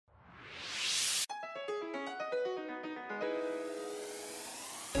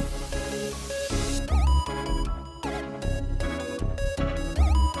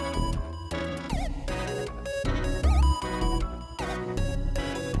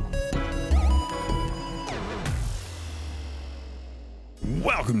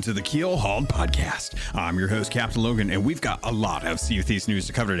Welcome to the Keel Hauled Podcast. I'm your host, Captain Logan, and we've got a lot of Sea of Thieves news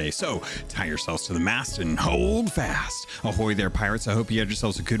to cover today, so tie yourselves to the mast and hold fast. Ahoy there, pirates. I hope you had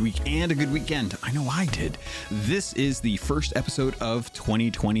yourselves a good week and a good weekend. I know I did. This is the first episode of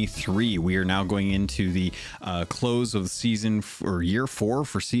 2023. We are now going into the close of the season for year 4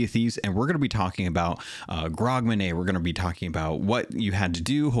 for Sea of Thieves, and we're going to be talking about Grogmanay. We're going to be talking about what you had to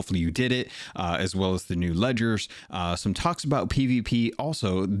do. Hopefully you did it, as well as the new ledgers. Some talks about PvP.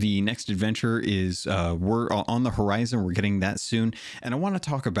 Also, the next adventure is we're on the horizon. We're getting that soon. And I want to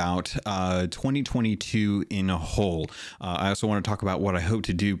talk about 2022 in a whole. I also want to talk about what I hope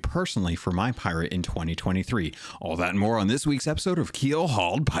to do personally for my pirate in 2023. All that and more on this week's episode of Keel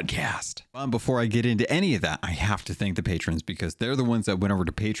Hauled Podcast. Before I get into any of that, I have to thank the patrons because they're the ones that went over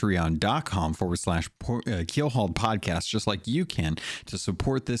to patreon.com/Keel Hauled Podcast, just like you can, to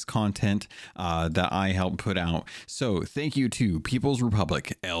support this content that I help put out. So thank you to People's Republic,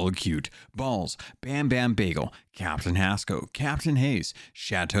 L Cute, Balls, Bam Bam Bagel, Captain Hasco, Captain Hayes,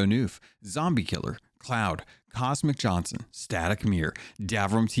 Chateau Neuf, Zombie Killer, Cloud, Cosmic Johnson, Static Mirror,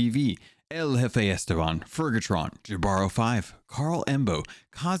 Davram TV, El Jefe Esteban, Fergatron, Jabaro5, Carl Embo,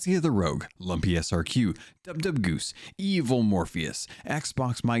 Kazia the Rogue, Lumpy SRQ, Dub Goose, Evil Morpheus,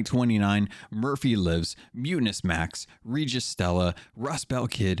 Xbox Mike 29, Murphy Lives, Mutinous Max, Regis Stella, Rust Belt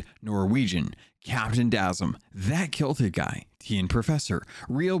Kid, Norwegian, Captain Dasm, That Kilted Guy, Tien Professor,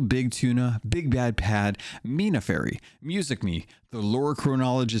 Real Big Tuna, Big Bad Pad, Mina Fairy, Music Me, The Lore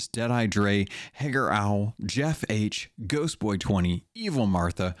Chronologist Deadeye Dre, Hager Owl, Jeff H, Ghost Boy 20, Evil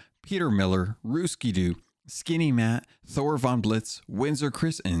Martha, Peter Miller, Rooski Doo, Skinny Matt, Thor Von Blitz, Windsor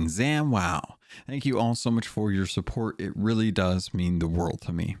Chris, and Zam Wow. Thank you all so much for your support. It really does mean the world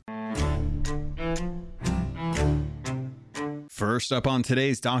to me. First up on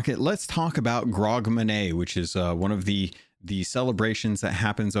today's docket, let's talk about Grogmanay, which is one of the celebrations that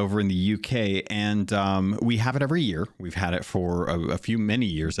happens over in the UK, and we have it every year. We've had it for many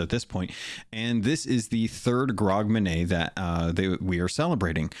years at this point, and this is the third Grogmanay that we are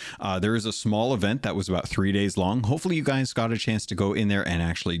celebrating. There is a small event that was about 3 days long. Hopefully you guys got a chance to go in there and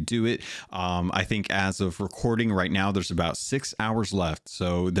actually do it. I think as of recording right now, there's about 6 hours left,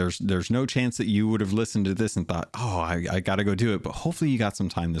 so there's no chance that you would have listened to this and thought, oh, I gotta go do it, but hopefully you got some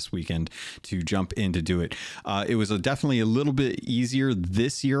time this weekend to jump in to do it. It was definitely a little bit easier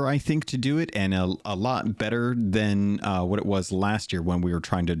this year, I think, to do it, and a lot better than what it was last year when we were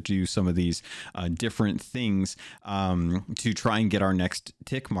trying to do some of these different things to try and get our next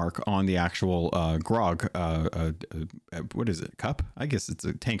tick mark on the actual grog. What is it? Cup? I guess it's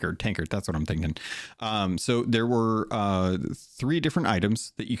a tankard. That's what I'm thinking. So there were 3 different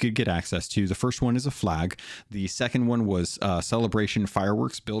items that you could get access to. The first one is a flag. The second one was celebration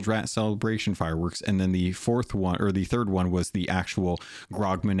fireworks, Bilge Rat celebration fireworks, and then the third one was the actual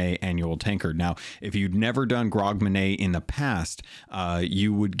Grogmanay annual tankard. Now, if you'd never done Grogmanay in the past,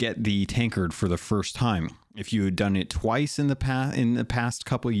 you would get the tankard for the first time. If you had done it twice in the past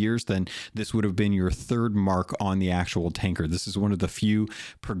couple of years, then this would have been your third mark on the actual tankard. This is one of the few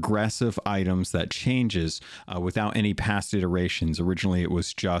progressive items that changes without any past iterations. Originally, it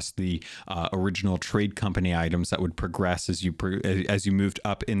was just the original trade company items that would progress as you moved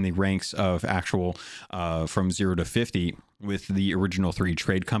up in the ranks of actual from 0 to 50. With the original 3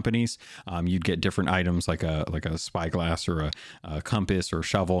 trade companies, you'd get different items like a spyglass or a compass or a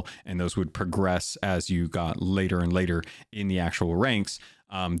shovel, and those would progress as you got later and later in the actual ranks.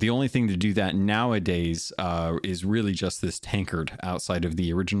 The only thing to do that nowadays is really just this tankard outside of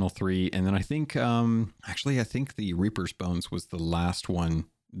the original 3. And then I think the Reaper's Bones was the last one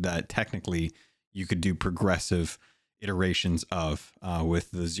that technically you could do progressive iterations of with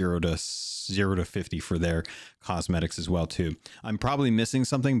the 0 to 50 for their cosmetics as well too. I'm probably missing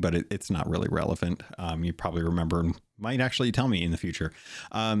something, but it's not really relevant. You probably remember and might actually tell me in the future.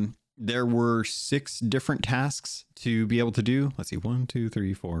 There were 6 different tasks to be able to do. Let's see, 1, 2,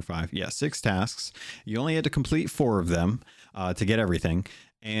 3, 4, 5. Yeah, 6 tasks. You only had to complete 4 of them to get everything.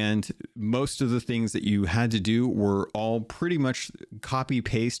 And most of the things that you had to do were all pretty much copy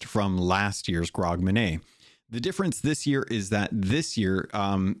paste from last year's Grogmanay. The difference this year is that this year,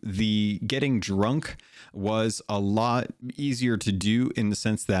 the getting drunk was a lot easier to do in the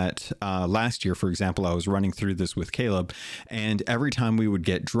sense that last year, for example, I was running through this with Caleb, and every time we would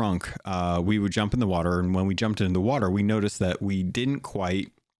get drunk, we would jump in the water. And when we jumped in the water, we noticed that we didn't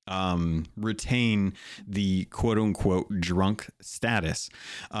quite retain the quote unquote drunk status.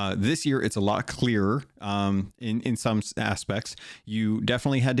 This year, it's a lot clearer in some aspects. You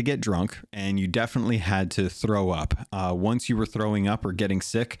definitely had to get drunk and you definitely had to throw up. Once you were throwing up or getting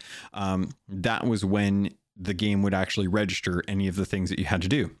sick, that was when the game would actually register any of the things that you had to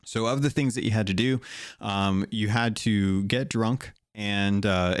do. So of the things that you had to do, you had to get drunk. And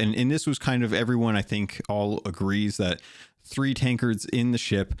this was kind of, everyone, I think, all agrees that 3 tankards in the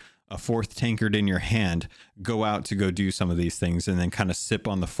ship, a 4th tankard in your hand, go out to go do some of these things, and then kind of sip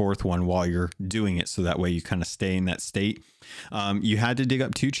on the 4th one while you're doing it. So that way you kind of stay in that state. You had to dig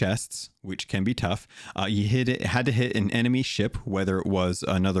up 2 chests, which can be tough. You had to hit an enemy ship, whether it was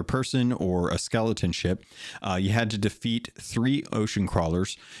another person or a skeleton ship. You had to defeat 3 ocean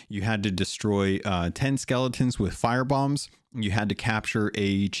crawlers. You had to destroy 10 skeletons with fire bombs. You had to capture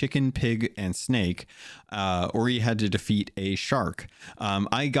a chicken, pig, and snake, or you had to defeat a shark.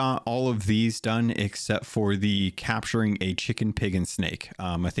 I got all of these done except for the capturing a chicken, pig, and snake.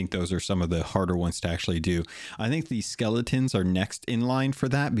 I think those are some of the harder ones to actually do. I think the skeletons are next in line for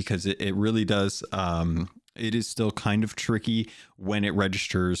that, because it really does... it is still kind of tricky when it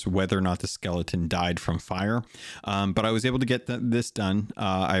registers whether or not the skeleton died from fire. But I was able to get this done.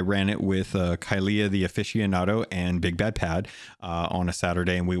 I ran it with Kylea the aficionado and Big Bad Pad on a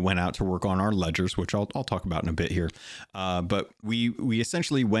Saturday, and we went out to work on our ledgers, which I'll talk about in a bit here. But we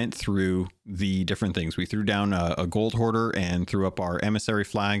essentially went through the different things. We threw down a gold hoarder and threw up our emissary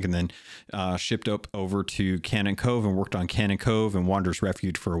flag, and then shipped up over to Cannon Cove and worked on Cannon Cove and Wanderer's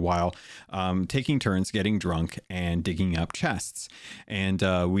Refuge for a while, taking turns getting drunk and digging up chests. And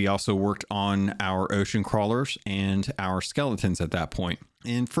we also worked on our ocean crawlers and our skeletons at that point.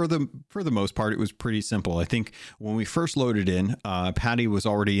 And for the most part, it was pretty simple. I think when we first loaded in, Patty was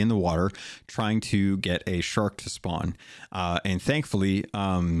already in the water trying to get a shark to spawn. And thankfully,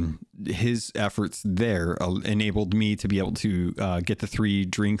 his efforts there enabled me to be able to get the 3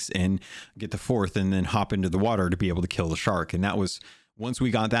 drinks in, get the 4th, and then hop into the water to be able to kill the shark. And that was, once we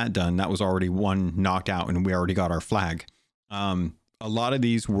got that done, that was already 1 knocked out, and we already got our flag. A lot of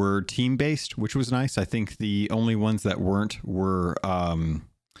these were team-based, which was nice. I think the only ones that weren't were, I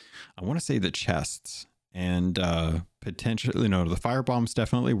want to say the chests, and potentially, no, the fire bombs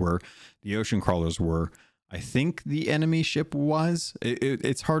definitely were. The ocean crawlers were. I think the enemy ship was.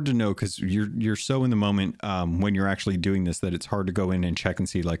 It's hard to know because you're so in the moment when you're actually doing this that it's hard to go in and check and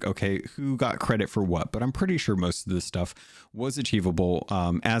see like, okay, who got credit for what. But I'm pretty sure most of this stuff was achievable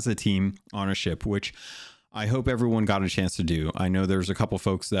as a team on a ship, which I hope everyone got a chance to do. I know there's a couple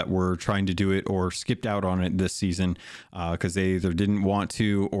folks that were trying to do it or skipped out on it this season because they either didn't want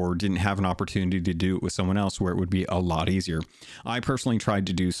to or didn't have an opportunity to do it with someone else where it would be a lot easier. I personally tried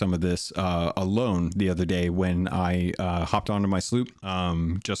to do some of this alone the other day when I hopped onto my sloop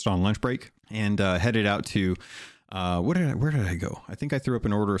just on lunch break and headed out to, where did I go? I think I threw up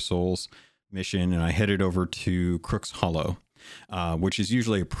an Order of Souls mission and I headed over to Crook's Hollow. Which is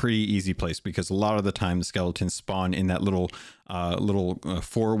usually a pretty easy place because a lot of the time the skeletons spawn in that little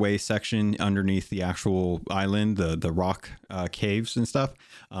 4-way section underneath the actual island, the rock caves and stuff,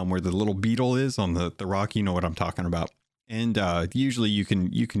 where the little beetle is on the rock. You know what I'm talking about. And usually you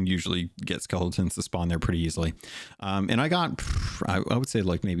can usually get skeletons to spawn there pretty easily. And I got, I would say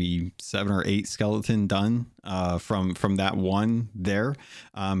like maybe 7 or 8 skeleton done from that one there.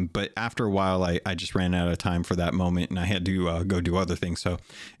 But after a while, I just ran out of time for that moment and I had to go do other things. So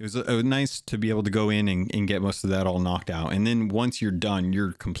it was nice to be able to go in and get most of that all knocked out. And then once you're done,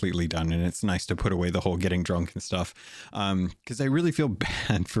 you're completely done. And it's nice to put away the whole getting drunk and stuff. Because I really feel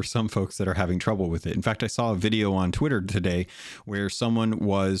bad for some folks that are having trouble with it. In fact, I saw a video on Twitter today where someone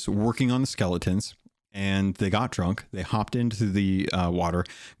was working on the skeletons and they got drunk. They hopped into the water,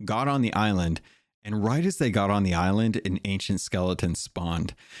 got on the island, and right as they got on the island, an ancient skeleton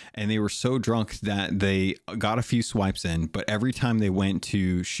spawned. And they were so drunk that they got a few swipes in, but every time they went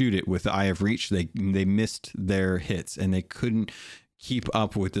to shoot it with the Eye of Reach, they missed their hits and they couldn't keep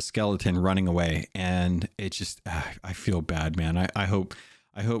up with the skeleton running away. And it just, I feel bad, man. I hope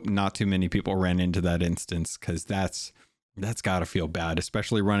not too many people ran into that instance because that's got to feel bad,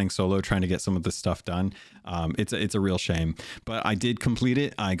 especially running solo, trying to get some of this stuff done. It's a real shame, but I did complete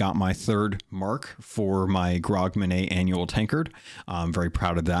it. I got my 3rd mark for my Grogmanay annual tankard. I'm very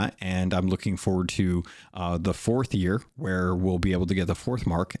proud of that. And I'm looking forward to the 4th year where we'll be able to get the 4th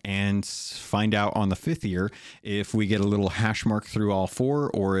mark and find out on the 5th year if we get a little hash mark through all 4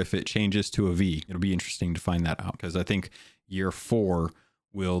 or if it changes to a V. It'll be interesting to find that out because I think year 4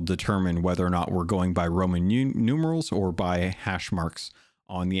 will determine whether or not we're going by Roman numerals or by hash marks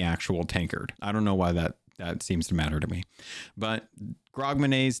on the actual tankard. I don't know why that seems to matter to me, but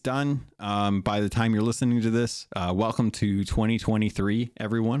Grogmanay's done. By the time you're listening to this, welcome to 2023,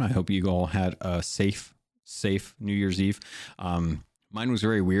 everyone. I hope you all had a safe New Year's Eve. Mine was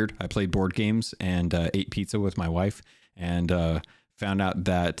very weird. I played board games and ate pizza with my wife and found out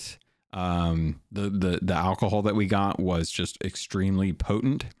that The alcohol that we got was just extremely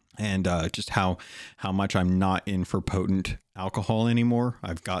potent. And just how much I'm not in for potent alcohol anymore.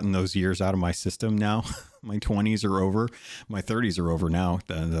 I've gotten those years out of my system now. My 20s are over. My 30s are over now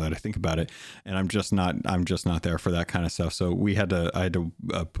that I think about it. And I'm just not there for that kind of stuff. So I had to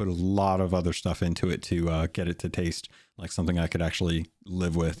put a lot of other stuff into it to get it to taste like something I could actually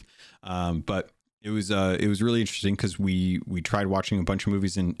live with. But it was really interesting because we tried watching a bunch of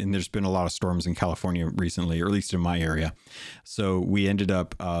movies and there's been a lot of storms in California recently, or at least in my area. So we ended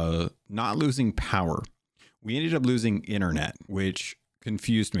up not losing power. We ended up losing internet, which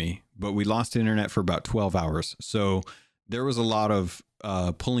confused me, but we lost internet for about 12 hours. So there was a lot of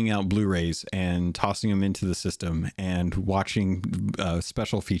pulling out Blu-rays and tossing them into the system and watching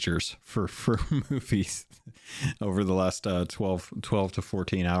special features for movies over the last 12 to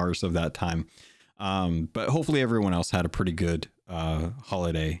 14 hours of that time. But hopefully everyone else had a pretty good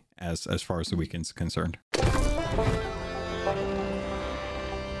holiday as far as the weekend's concerned.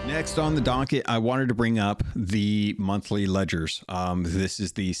 Next on the docket, I wanted to bring up the monthly ledgers. This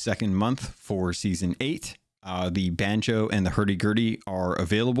is the second month for season 8. The Banjo and the Hurdy-Gurdy are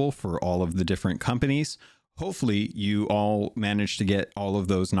available for all of the different companies. Hopefully you all managed to get all of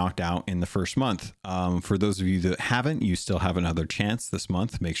those knocked out in the first month. For those of you that haven't, you still have another chance this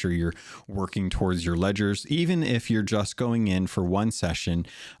month. Make sure you're working towards your ledgers. Even if you're just going in for one session,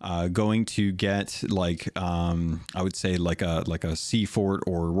 going to get like, I would say like a sea fort,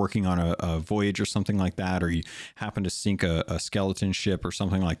 or working on a voyage or something like that, or you happen to sink a skeleton ship or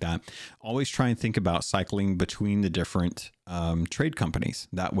something like that. Always try and think about cycling between the different trade companies.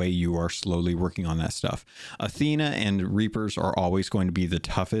 That way you are slowly working on that stuff. Athena and Reapers are always going to be the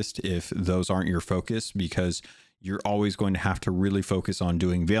toughest if those aren't your focus, because you're always going to have to really focus on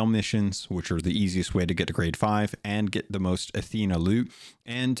doing Veil missions, which are the easiest way to get to grade 5 and get the most Athena loot,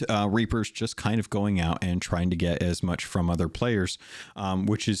 and Reapers just kind of going out and trying to get as much from other players,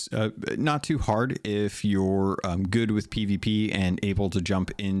 which is not too hard if you're good with PvP and able to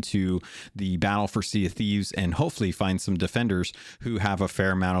jump into the battle for Sea of Thieves and hopefully find some defenders who have a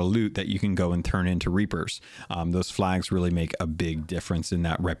fair amount of loot that you can go and turn into Reapers. Those flags really make a big difference in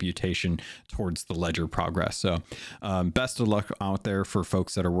that reputation towards the ledger progress. So best of luck out there for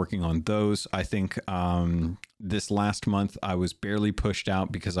folks that are working on those. I think this last month I was barely pushed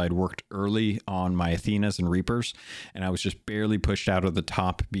out because I'd worked early on my Athenas and Reapers, and I was just barely pushed out of the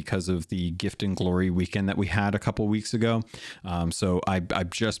top because of the Gift and Glory weekend that we had a couple weeks ago. So I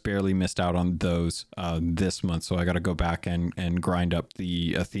just barely missed out on those this month. So I got to go back and grind up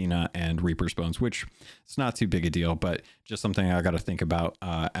the Athena and Reaper's bones, which it's not too big a deal, but just something I got to think about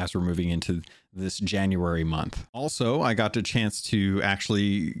as we're moving into this January month. Also, I got the chance to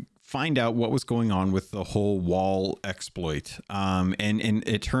actually find out what was going on with the whole wall exploit. And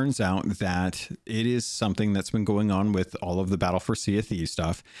it turns out that it is something that's been going on with all of the Battle for Sea of Thieves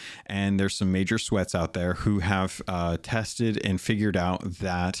stuff. And there's some major sweats out there who have tested and figured out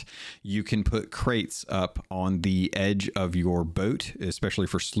that you can put crates up on the edge of your boat, especially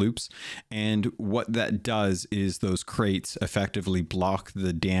for sloops. And what that does is those crates effectively block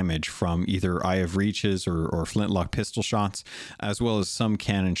the damage from either Eye of Reaches or flintlock pistol shots, as well as some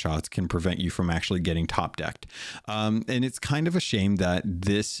cannon shots can prevent you from actually getting top decked. And it's kind of a shame that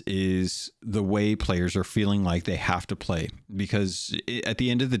this is the way players are feeling like they have to play, because at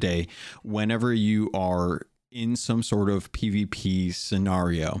the end of the day, whenever you are in some sort of PvP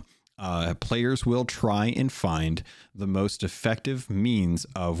scenario, players will try and find the most effective means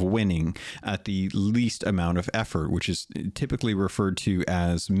of winning at the least amount of effort, which is typically referred to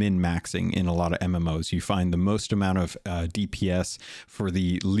as min-maxing in a lot of MMOs. You find the most amount of DPS for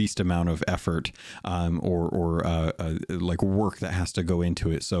the least amount of effort, or like work that has to go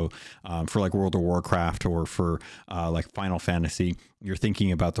into it. So for like World of Warcraft or for like Final Fantasy, you're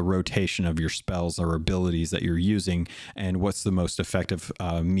thinking about the rotation of your spells or abilities that you're using and what's the most effective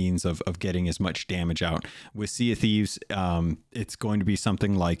means of getting as much damage out. With Sea of Thieves, it's going to be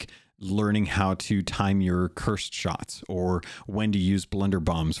something like learning how to time your cursed shots, or when to use blunder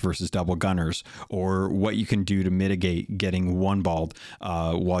bombs versus double gunners, or what you can do to mitigate getting one balled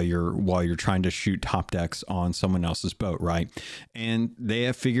while you're trying to shoot top decks on someone else's boat, right? And they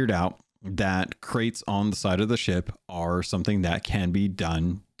have figured out that crates on the side of the ship are something that can be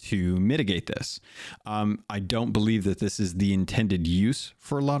done to mitigate this. I don't believe that this is the intended use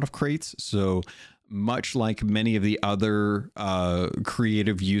for a lot of crates. So much like many of the other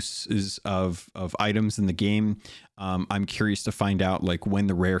creative uses of items in the game, I'm curious to find out, like, when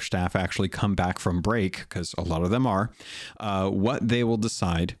the rare staff actually come back from break, because a lot of them are, what they will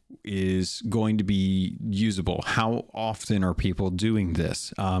decide is going to be usable. How often are people doing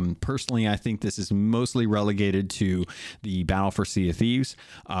this? Personally, I think this is mostly relegated to the Battle for Sea of Thieves.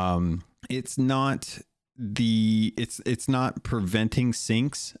 It's not it's not preventing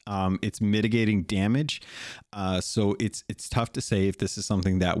sinks. It's mitigating damage. So it's tough to say if this is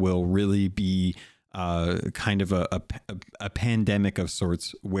something that will really be kind of a pandemic of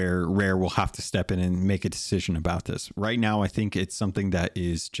sorts, where Rare will have to step in and make a decision about this. Right now, I think it's something that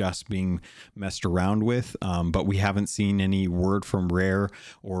is just being messed around with, but we haven't seen any word from Rare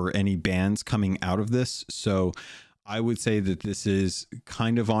or any bans coming out of this. So I would say that this is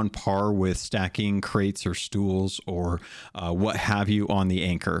kind of on par with stacking crates or stools or what have you on the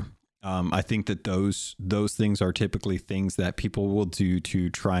anchor. I think that those things are typically things that people will do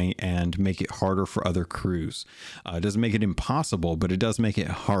to try and make it harder for other crews. It doesn't make it impossible, but it does make it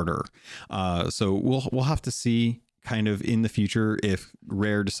harder. So we'll have to see kind of in the future if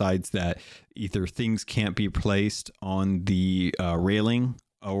Rare decides that either things can't be placed on the railing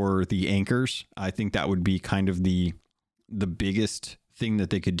or the anchors. I think that would be kind of the biggest thing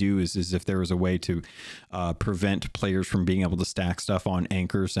that they could do is if there was a way to prevent players from being able to stack stuff on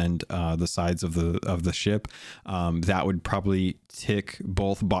anchors and the sides of the ship. That would probably tick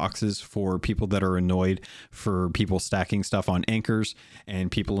both boxes for people that are annoyed for people stacking stuff on anchors and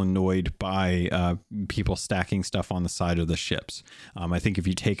people annoyed by people stacking stuff on the side of the ships. I think if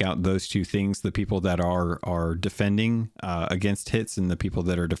you take out those two things, the people that are defending against hits and the people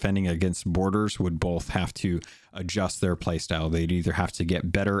that are defending against borders would both have to adjust their playstyle. They'd either have to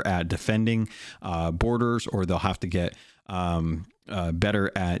get better at defending borders, or they'll have to get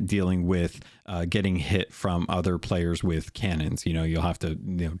better at dealing with getting hit from other players with cannons. You'll have to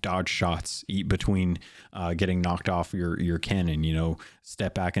dodge shots, eat between getting knocked off your cannon,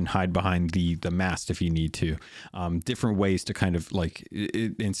 step back and hide behind the mast if you need to. Different ways to kind of like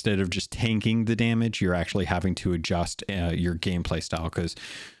instead of just tanking the damage, you're actually having to adjust your gameplay style, because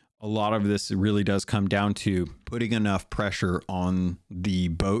a lot of this really does come down to putting enough pressure on the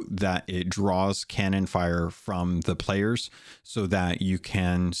boat that it draws cannon fire from the players so that you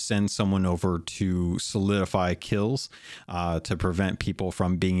can send someone over to solidify kills to prevent people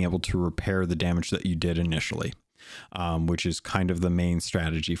from being able to repair the damage that you did initially. Which is kind of the main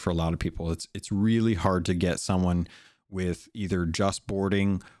strategy for a lot of people. It's really hard to get someone with either just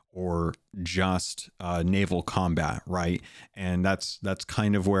boarding or just naval combat, right? And that's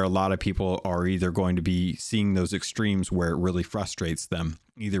kind of where a lot of people are either going to be seeing those extremes where it really frustrates them.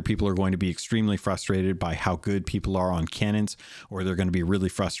 Either people are going to be extremely frustrated by how good people are on cannons, or they're going to be really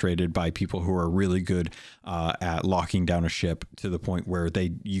frustrated by people who are really good at locking down a ship to the point where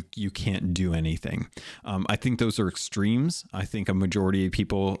you can't do anything. I think those are extremes. I think a majority of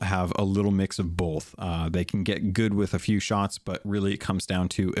people have a little mix of both. They can get good with a few shots, but really it comes down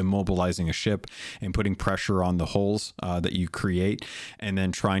to immobilizing a ship and putting pressure on the holes that you create, and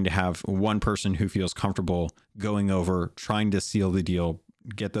then trying to have one person who feels comfortable going over, trying to seal the deal,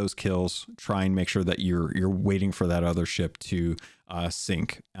 get those kills, try and make sure that you're waiting for that other ship to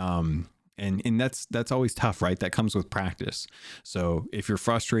sink. And that's always tough, right? That comes with practice. So if you're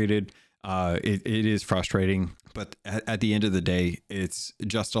frustrated, it is frustrating, but at the end of the day, it's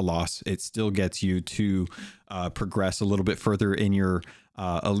just a loss. It still gets you to progress a little bit further in your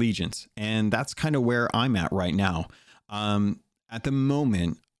allegiance. And that's kind of where I'm at right now. At the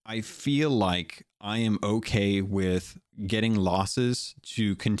moment, I feel like I am okay with getting losses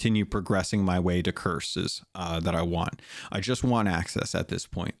to continue progressing my way to curses that I want. I just want access at this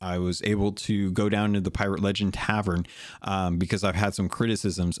point. I was able to go down to the Pirate Legend Tavern because I've had some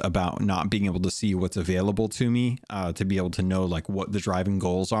criticisms about not being able to see what's available to me to be able to know like what the driving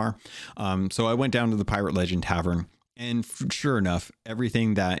goals are. So I went down to the Pirate Legend Tavern. And sure enough,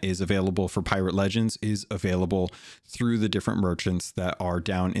 everything that is available for Pirate Legends is available through the different merchants that are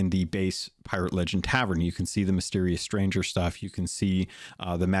down in the base Pirate Legend Tavern. You can see the Mysterious Stranger stuff. You can see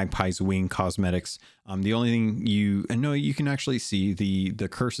the Magpie's Wing cosmetics. The only thing you can actually see the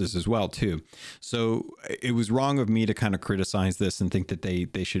curses as well too. So it was wrong of me to kind of criticize this and think that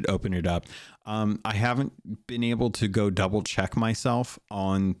they should open it up. I haven't been able to go double check myself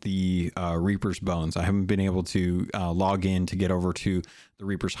on the Reaper's Bones. I haven't been able to log in to get over to the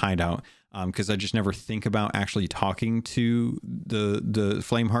Reaper's hideout because I just never think about actually talking to the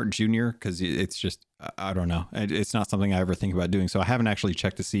Flameheart Jr. because it's just, I don't know. It's not something I ever think about doing. So I haven't actually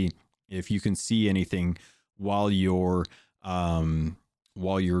checked to see if you can see anything while you're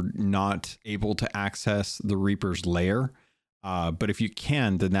while you're not able to access the Reaper's lair. But if you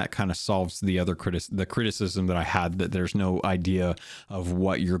can, then that kind of solves the criticism that I had, that there's no idea of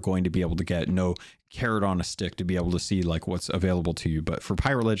what you're going to be able to get, no carrot on a stick to be able to see like what's available to you. But for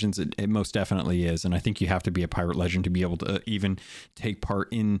Pirate Legends, it most definitely is. And I think you have to be a Pirate Legend to be able to even take part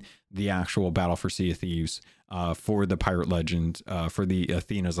in the actual Battle for Sea of Thieves for the Pirate Legend, for the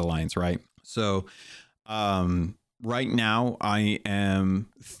Athena's Alliance, right? So, right now, I am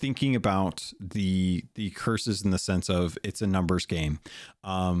thinking about the curses in the sense of it's a numbers game.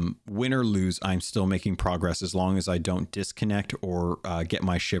 Win or lose, I'm still making progress as long as I don't disconnect or get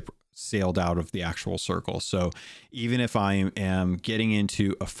my ship sailed out of the actual circle. So even if I am getting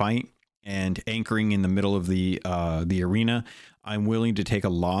into a fight and anchoring in the middle of the arena, I'm willing to take a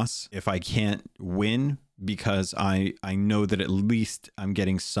loss if I can't win, because I know that at least I'm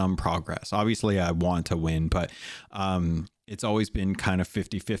getting some progress. Obviously, I want to win, but it's always been kind of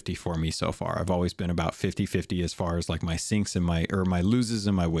 50-50 for me so far. I've always been about 50-50 as far as like my sinks and my loses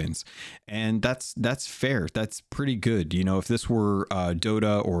and my wins. And that's fair. That's pretty good. You know, if this were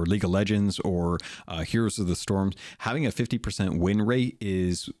Dota or League of Legends or Heroes of the Storm, having a 50% win rate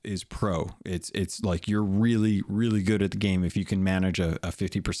is pro. It's like you're really, really good at the game if you can manage a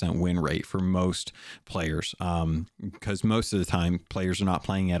 50% win rate for most players. Because most of the time players are not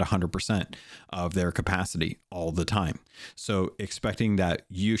playing at 100% of their capacity all the time. So expecting that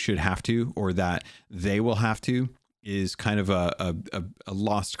you should have to, or that they will have to, is kind of a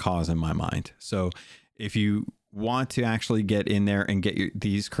lost cause in my mind. So if you want to actually get in there and get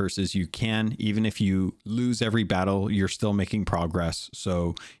these curses, you can. Even if you lose every battle, you're still making progress.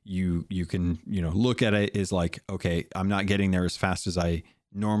 So you can, look at it as like, okay, I'm not getting there as fast as I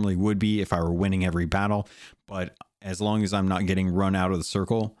normally would be if I were winning every battle, but as long as I'm not getting run out of the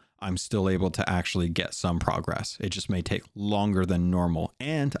circle, I'm still able to actually get some progress. It just may take longer than normal,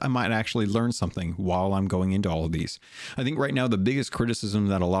 and I might actually learn something while I'm going into all of these. I think right now the biggest criticism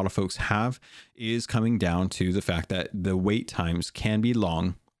that a lot of folks have is coming down to the fact that the wait times can be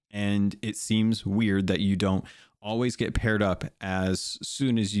long, and it seems weird that you don't always get paired up as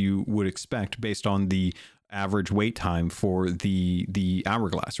soon as you would expect based on the average wait time for the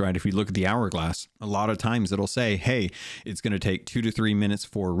hourglass, right? If you look at the hourglass, a lot of times it'll say, hey, it's going to take 2 to 3 minutes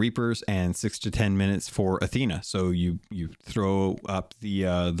for Reapers and 6 to 10 minutes for Athena. So you throw up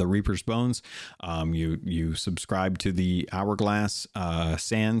the Reaper's bones, you subscribe to the hourglass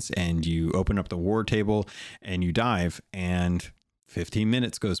sands, and you open up the war table and you dive, and 15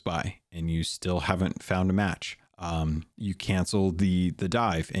 minutes goes by and you still haven't found a match. You cancel the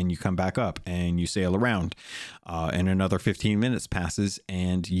dive and you come back up and you sail around, and another 15 minutes passes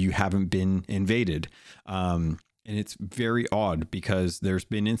and you haven't been invaded. And it's very odd, because there's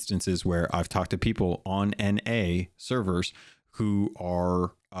been instances where I've talked to people on NA servers who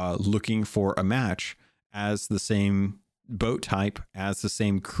are looking for a match as the same boat type, as the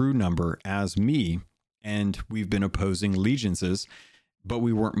same crew number as me, and we've been opposing allegiances, but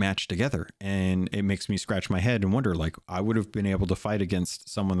we weren't matched together. And it makes me scratch my head and wonder, like, I would have been able to fight against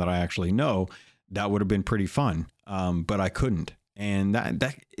someone that I actually know. That would have been pretty fun. But I couldn't. And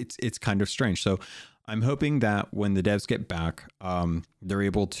that it's kind of strange. So I'm hoping that when the devs get back, they're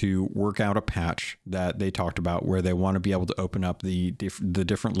able to work out a patch that they talked about where they want to be able to open up the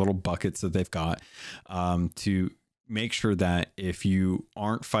different little buckets that they've got, to make sure that if you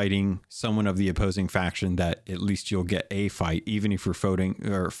aren't fighting someone of the opposing faction, that at least you'll get a fight, even if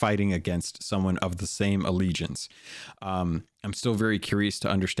you're fighting against someone of the same allegiance. I'm still very curious to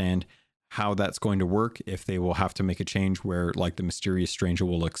understand how that's going to work, if they will have to make a change where, like, the mysterious stranger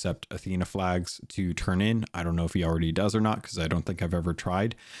will accept Athena flags to turn in. I don't know if he already does or not, because I don't think I've ever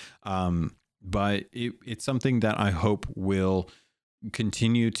tried. But it's something that I hope will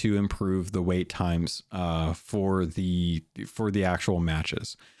continue to improve the wait times for the actual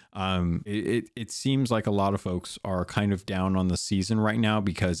matches. It seems like a lot of folks are kind of down on the season right now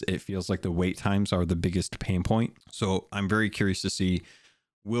because it feels like the wait times are the biggest pain point. So I'm very curious to see,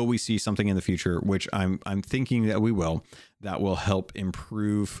 will we see something in the future, which I'm thinking that we will, that will help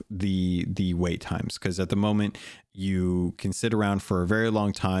improve the wait times? Because at the moment, you can sit around for a very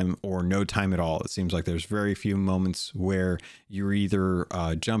long time or no time at all. It seems like there's very few moments where you're either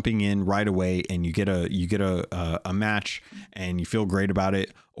jumping in right away and you get a match and you feel great about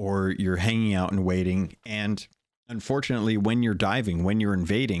it, or you're hanging out and waiting. And unfortunately, when you're diving, when you're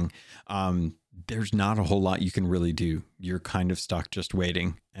invading, there's not a whole lot you can really do. You're kind of stuck just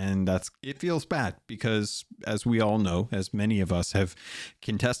waiting. And it feels bad because, as we all know, as many of us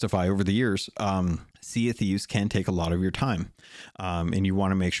can testify over the years, Sea of Thieves can take a lot of your time. And you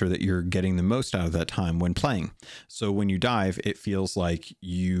want to make sure that you're getting the most out of that time when playing. So when you dive, it feels like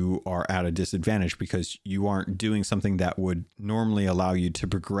you are at a disadvantage because you aren't doing something that would normally allow you to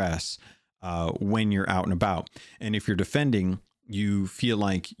progress when you're out and about. And if you're defending, you feel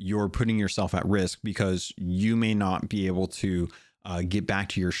like you're putting yourself at risk because you may not be able to get back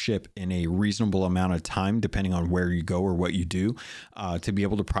to your ship in a reasonable amount of time, depending on where you go or what you do, to be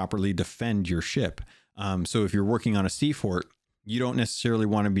able to properly defend your ship. So if you're working on a sea fort, you don't necessarily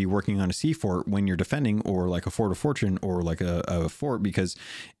want to be working on a sea fort when you're defending, or like a fort of fortune, or like a fort, because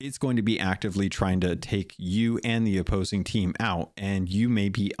it's going to be actively trying to take you and the opposing team out, and you may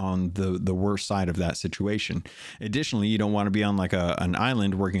be on the worst side of that situation. Additionally, you don't want to be on like an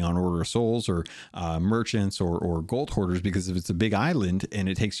island working on Order of Souls or merchants or gold hoarders, because if it's a big island and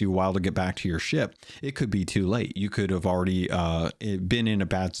it takes you a while to get back to your ship, it could be too late. You could have already been in a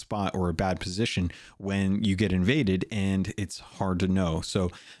bad spot or a bad position when you get invaded, and it's hard to know. So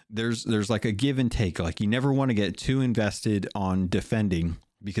there's like a give and take. Like, you never want to get too invested on defending,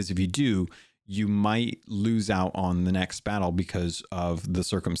 because if you do, you might lose out on the next battle because of the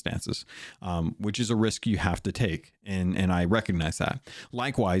circumstances, which is a risk you have to take. And I recognize that.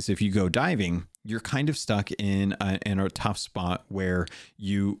 Likewise, if you go diving, you're kind of stuck in a tough spot where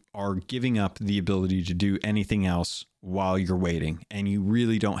you are giving up the ability to do anything else while you're waiting. And you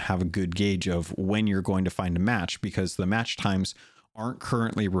really don't have a good gauge of when you're going to find a match, because the match times aren't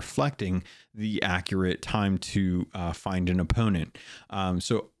currently reflecting the accurate time to find an opponent.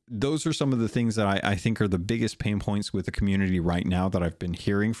 So those are some of the things that I think are the biggest pain points with the community right now that I've been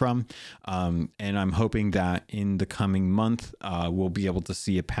hearing from. And I'm hoping that in the coming month, we'll be able to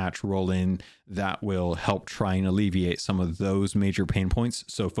see a patch roll in that will help try and alleviate some of those major pain points,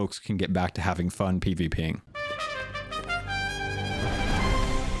 so folks can get back to having fun PvPing.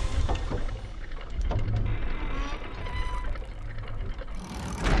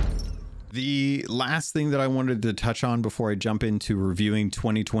 The last thing that I wanted to touch on before I jump into reviewing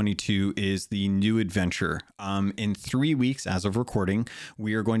 2022 is the new adventure. In 3 weeks, as of recording,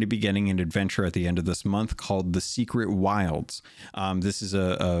 we are going to be getting an adventure at the end of this month called The Secret Wilds. This is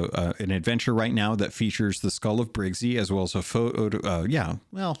an adventure right now that features the skull of Briggsy, as well as a photo.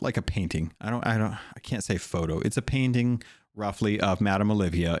 Like a painting. I can't say photo. It's a painting, roughly, of Madame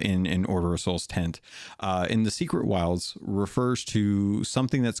Olivia in Order of Souls tent. In the Secret Wilds refers to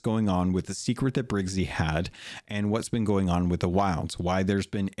something that's going on with the secret that Briggsy had, and what's been going on with the wilds. Why there's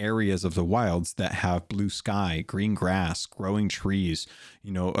been areas of the wilds that have blue sky, green grass, growing trees,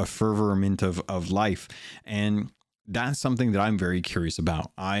 a fervor of life. And that's something that I'm very curious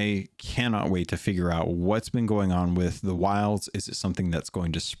about. I cannot wait to figure out what's been going on with the wilds. Is it something that's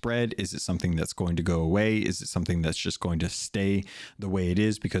going to spread? Is it something that's going to go away? Is it something that's just going to stay the way it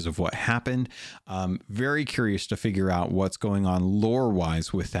is because of what happened? Very curious to figure out what's going on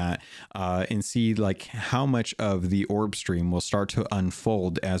lore-wise with that, and see like how much of the orb stream will start to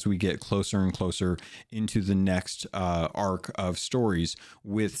unfold as we get closer and closer into the next arc of stories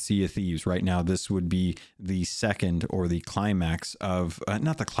with Sea of Thieves. Right now, this would be the second, or the climax of,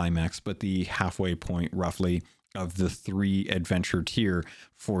 not the climax, but the halfway point roughly of the 3 adventure tier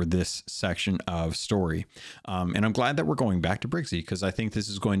for this section of story. And I'm glad that we're going back to Briggsy, because I think this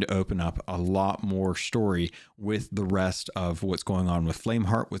is going to open up a lot more story with the rest of what's going on with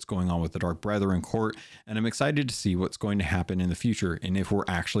Flameheart, what's going on with the Dark Brethren court. And I'm excited to see what's going to happen in the future, and if we're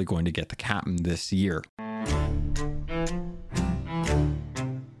actually going to get the captain this year.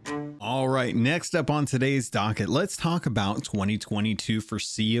 All right, next up on today's docket, let's talk about 2022 for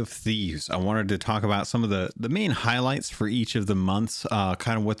Sea of Thieves. I wanted to talk about some of the main highlights for each of the months,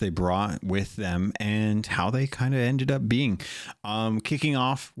 kind of what they brought with them and how they kind of ended up being. Kicking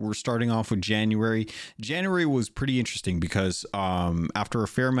off, we're starting off with January. January was pretty interesting because after a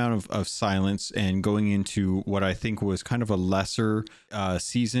fair amount of silence and going into what I think was kind of a lesser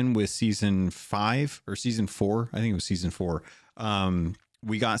season with season 5 or season 4, I think it was season 4.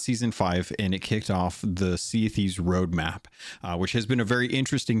 We got season 5, and it kicked off the Sea of Thieves roadmap, which has been a very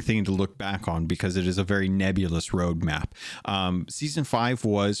interesting thing to look back on because it is a very nebulous roadmap. Season 5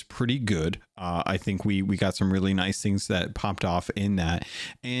 was pretty good. I think we got some really nice things that popped off in that,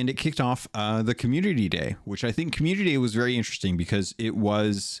 and it kicked off the Community Day, which I think Community Day was very interesting because it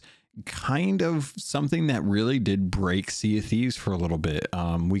was kind of something that really did break Sea of Thieves for a little bit.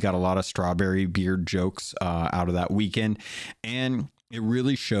 We got a lot of strawberry beard jokes out of that weekend, and it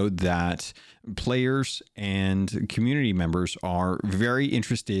really showed that players and community members are very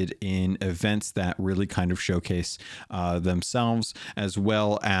interested in events that really kind of showcase themselves, as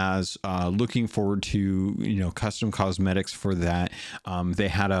well as looking forward to, custom cosmetics for that. They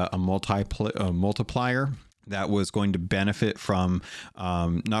had a multiplier that was going to benefit from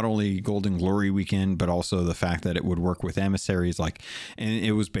not only Golden Glory weekend, but also the fact that it would work with emissaries, and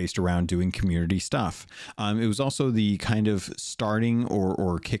it was based around doing community stuff. It was also the kind of starting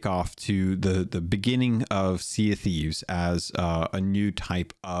or kickoff to the beginning of Sea of Thieves as a new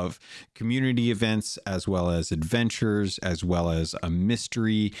type of community events, as well as adventures, as well as a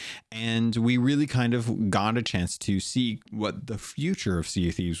mystery. And we really kind of got a chance to see what the future of Sea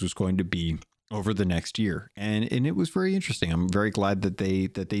of Thieves was going to be over the next year. And it was very interesting. I'm very glad that they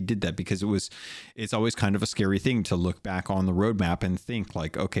did that, because it's always kind of a scary thing to look back on the roadmap and think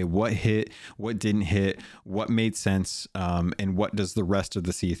like, okay, what hit, what didn't hit, what made sense, and what does the rest of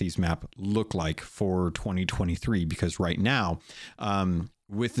the Sea of Thieves map look like for 2023? Because right now,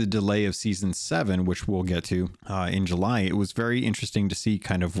 with the delay of season 7, which we'll get to in July, it was very interesting to see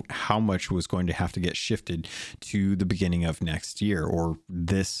kind of how much was going to have to get shifted to the beginning of next year, or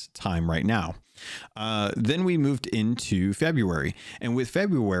this time right now. Then we moved into February, and with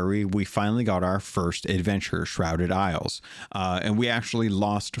February, we finally got our first adventure, Shrouded Isles. And we actually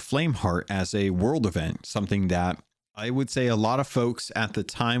lost Flameheart as a world event, something that I would say a lot of folks at the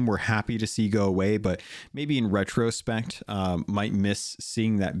time were happy to see go away, but maybe in retrospect, might miss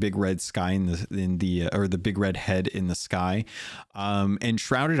seeing that big red sky or the big red head in the sky. And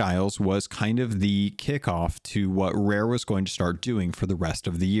Shrouded Isles was kind of the kickoff to what Rare was going to start doing for the rest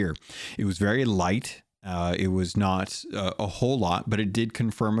of the year. It was very light. It was not a whole lot, but it did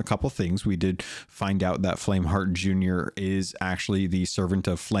confirm a couple things. We did find out that Flameheart Jr. is actually the servant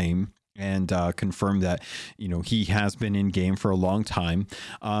of Flame, and confirm that he has been in game for a long time.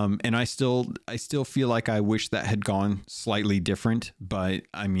 And I still feel like I wish that had gone slightly different, but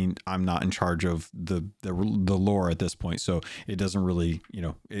I mean, I'm not in charge of the lore at this point, so it doesn't really,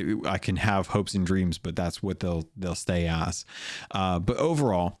 I can have hopes and dreams, but that's what they'll stay as. But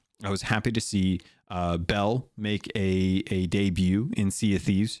overall, I was happy to see Belle make a debut in Sea of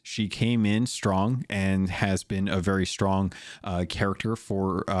Thieves. She came in strong and has been a very strong character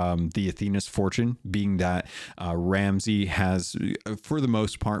for the Athena's Fortune, being that Ramsey has, for the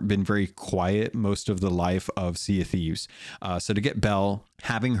most part, been very quiet most of the life of Sea of Thieves. So to get Belle,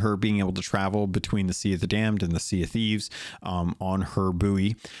 having her being able to travel between the Sea of the Damned and the Sea of Thieves on her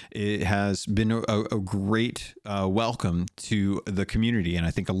buoy, it has been a great welcome to the community. And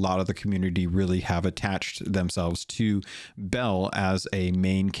I think a lot of the community really have attached themselves to Belle as a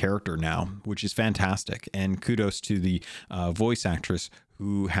main character now, which is fantastic. And kudos to the voice actress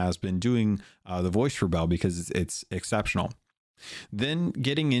who has been doing the voice for Belle, because it's exceptional. Then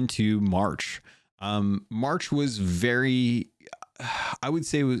getting into March. March was very, I would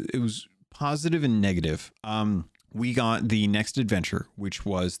say it was positive and negative. We got the next adventure, which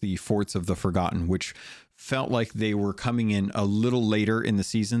was the Forts of the Forgotten, which felt like they were coming in a little later in the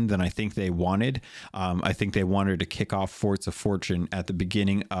season than I think they wanted. I think they wanted to kick off Forts of Fortune at the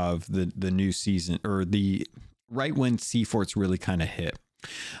beginning of the new season, or right when Sea Forts really kind of hit.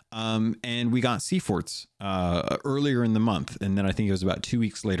 And we got Sea Forts earlier in the month, and then I think it was about 2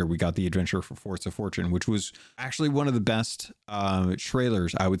 weeks later we got the adventure for Forts of Fortune, which was actually one of the best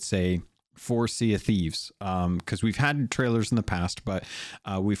trailers, I would say, for Sea of Thieves, because we've had trailers in the past, but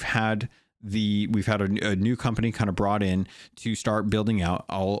we've had a new company kind of brought in to start building out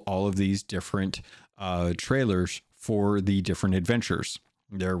all of these different trailers for the different adventures.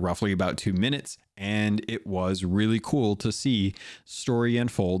 They're roughly about 2 minutes, and it was really cool to see story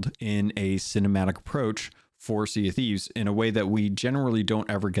unfold in a cinematic approach for Sea of Thieves in a way that we generally don't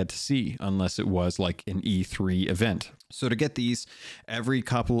ever get to see unless it was like an E3 event. So to get these every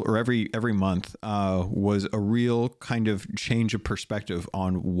couple or every month was a real kind of change of perspective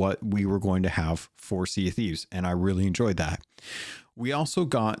on what we were going to have for Sea of Thieves, and I really enjoyed that. We also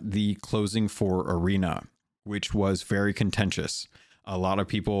got the closing for Arena, which was very contentious. A lot of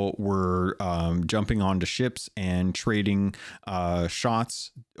people were jumping onto ships and trading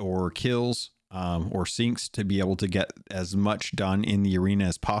shots or kills or sinks to be able to get as much done in the arena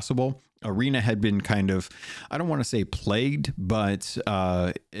as possible. Arena had been kind of, I don't want to say plagued, but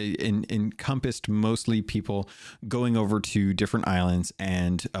encompassed mostly people going over to different islands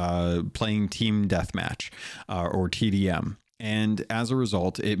and playing team deathmatch or TDM. And as a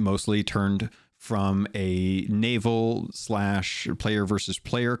result, it mostly turned from a naval / player versus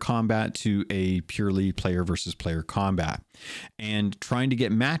player combat to a purely player versus player combat. And trying to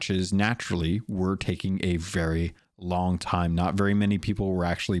get matches naturally were taking a very long time. Not very many people were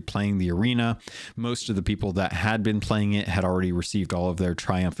actually playing the arena. Most of the people that had been playing it had already received all of their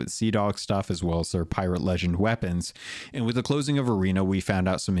triumphant Sea Dog stuff as well as their Pirate Legend weapons. And with the closing of arena, we found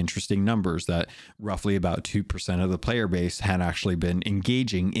out some interesting numbers that roughly about 2% of the player base had actually been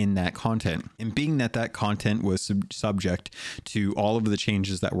engaging in that content. And being that that content was subject to all of the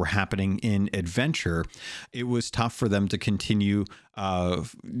changes that were happening in Adventure, it was tough for them to continue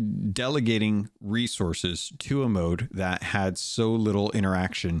delegating resources to a mode that had so little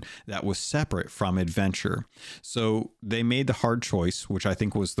interaction that was separate from Adventure. So they made the hard choice, which I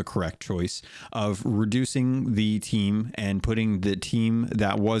think was the correct choice, of reducing the team and putting the team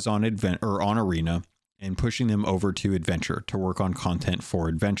that was on on Arena and pushing them over to Adventure to work on content for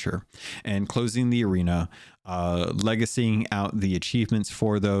Adventure, and closing the arena, legacying out the achievements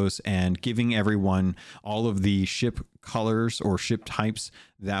for those, and giving everyone all of the ship colors or ship types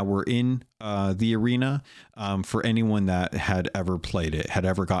that were in the arena for anyone that had ever played it, had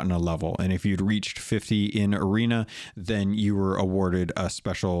ever gotten a level. And if you'd reached 50 in arena, then you were awarded a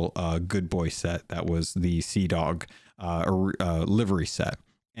special good boy set that was the Sea Dog livery set.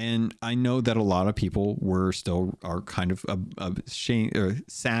 And I know that a lot of people are kind of shame or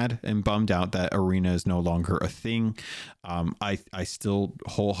sad and bummed out that arena is no longer a thing. I still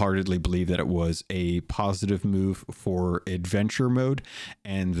wholeheartedly believe that it was a positive move for Adventure mode,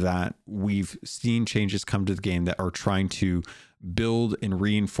 and that we've seen changes come to the game that are trying to build and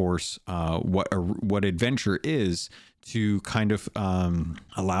reinforce what Adventure is, to kind of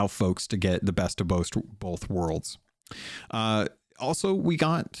allow folks to get the best of both worlds. Also, we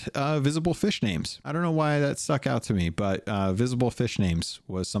got visible fish names. I don't know why that stuck out to me, but visible fish names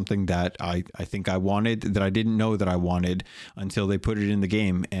was something that I think I wanted, that I didn't know that I wanted until they put it in the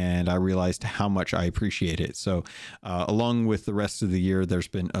game, and I realized how much I appreciate it. So along with the rest of the year, there's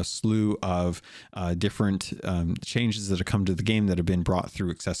been a slew of different changes that have come to the game that have been brought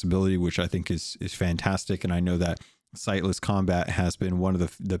through accessibility, which I think is fantastic. And I know that Sightless Combat has been one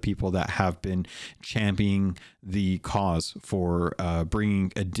of the people that have been championing the cause for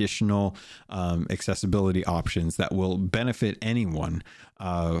bringing additional accessibility options that will benefit anyone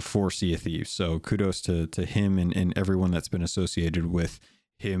for Sea of Thieves. So kudos to him and everyone that's been associated with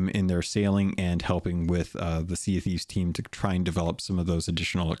him in their sailing and helping with the Sea of Thieves team to try and develop some of those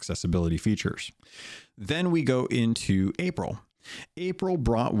additional accessibility features. Then we go into April. April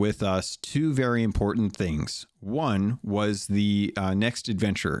brought with us two very important things. One was the next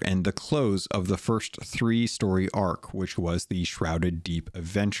adventure and the close of the first 3-story arc, which was the Shrouded Deep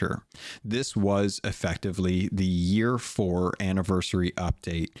adventure. This was effectively the year 4 anniversary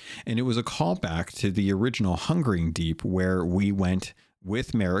update, and it was a callback to the original Hungering Deep, where we went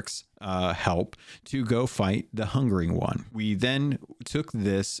with Merrick's help to go fight the Hungering One. We then took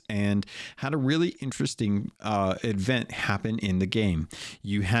this and had a really interesting event happen in the game.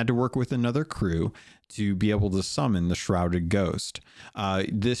 You had to work with another crew to be able to summon the Shrouded Ghost.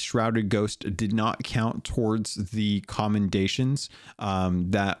 This Shrouded Ghost did not count towards the commendations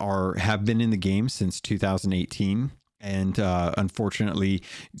that have been in the game since 2018. And unfortunately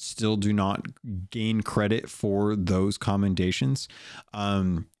still do not gain credit for those commendations.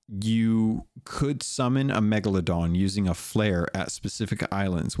 You could summon a Megalodon using a flare at specific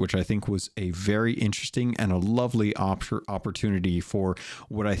islands, which I think was a very interesting and a lovely opportunity for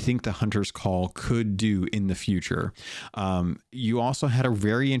what I think the Hunter's Call could do in the future. You also had a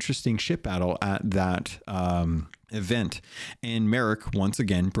very interesting ship battle at that event, and Merrick once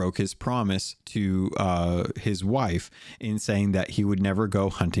again broke his promise to his wife in saying that he would never go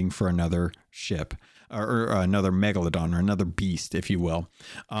hunting for another ship or another Megalodon or another beast, if you will.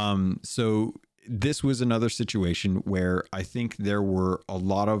 So this was another situation where I think there were a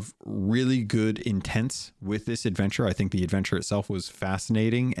lot of really good intents with this adventure. I think the adventure itself was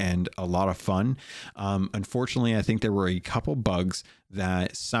fascinating and a lot of fun. Unfortunately, I think there were a couple bugs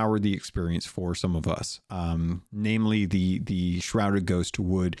that soured the experience for some of us. Namely, the Shrouded Ghost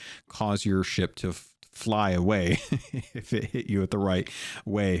would cause your ship to fly away if it hit you at the right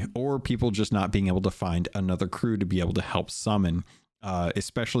way, or people just not being able to find another crew to be able to help summon,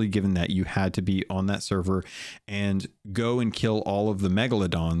 especially given that you had to be on that server and go and kill all of the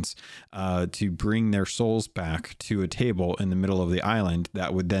Megalodons to bring their souls back to a table in the middle of the island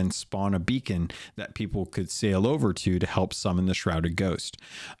that would then spawn a beacon that people could sail over to help summon the Shrouded Ghost.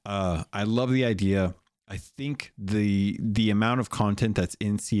 I love the idea. I think the amount of content that's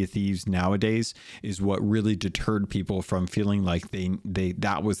in Sea of Thieves nowadays is what really deterred people from feeling like they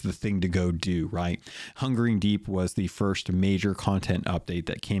that was the thing to go do, right? Hungering Deep was the first major content update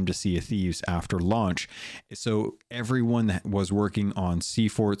that came to Sea of Thieves after launch. So everyone that was working on sea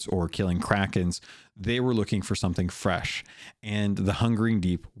forts or killing Krakens, they were looking for something fresh. And the Hungering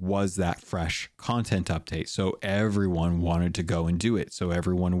Deep was that fresh content update. So everyone wanted to go and do it. So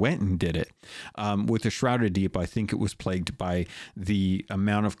everyone went and did it. With the Shrouded Deep, I think it was plagued by the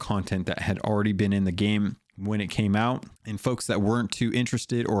amount of content that had already been in the game when it came out, and folks that weren't too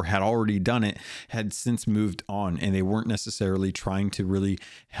interested or had already done it had since moved on, and they weren't necessarily trying to really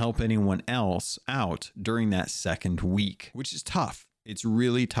help anyone else out during that second week, which is tough. It's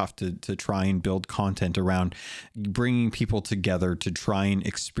really tough to try and build content around bringing people together to try and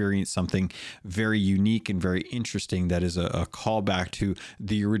experience something very unique and very interesting that is a callback to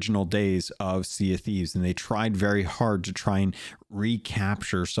the original days of Sea of Thieves. And they tried very hard to try and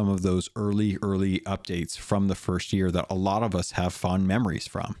recapture some of those early updates from the first year that a lot of us have fond memories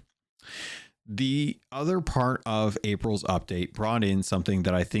from. The other part of April's update brought in something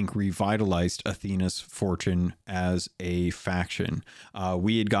that I think revitalized Athena's Fortune as a faction.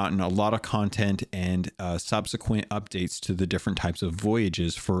 We had gotten a lot of content and subsequent updates to the different types of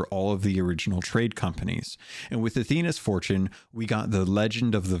voyages for all of the original trade companies. And with Athena's Fortune, we got the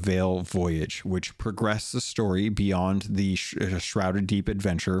Legend of the Veil voyage, which progressed the story beyond the Shrouded Deep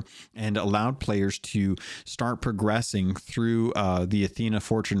adventure and allowed players to start progressing through the Athena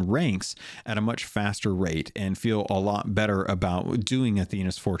Fortune ranks at a much faster rate and feel a lot better about doing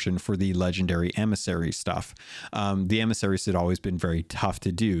Athena's Fortune for the legendary emissary stuff. The emissaries had always been very tough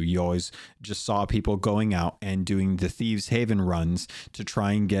to do. You always just saw people going out and doing the Thieves Haven runs to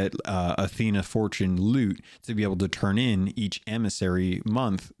try and get Athena Fortune loot to be able to turn in each emissary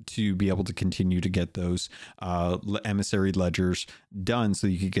month to be able to continue to get those emissary ledgers done so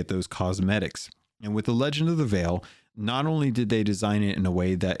you could get those cosmetics. And with the Legend of the Veil, not only did they design it in a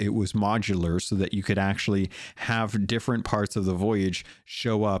way that it was modular so that you could actually have different parts of the voyage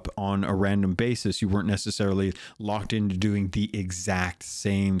show up on a random basis. You weren't necessarily locked into doing the exact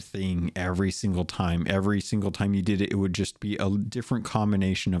same thing every single time. Every single time you did it, it would just be a different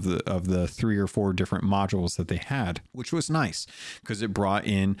combination of the 3 or 4 different modules that they had, which was nice because it brought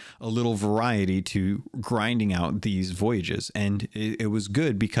in a little variety to grinding out these voyages. And it was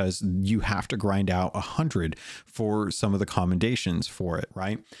good because you have to grind out 100 for some of the commendations for it,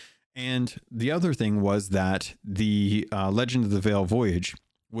 right? And the other thing was that the Legend of the Veil voyage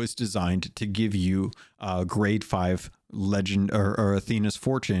was designed to give you grade 5 legend or Athena's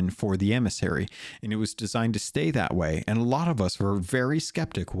Fortune for the emissary, and it was designed to stay that way. And a lot of us were very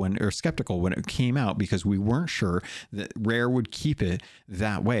skeptical when it came out because we weren't sure that Rare would keep it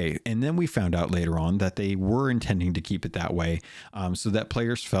that way. And then we found out later on that they were intending to keep it that way, so that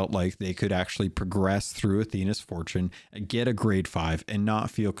players felt like they could actually progress through Athena's Fortune, get a grade 5, and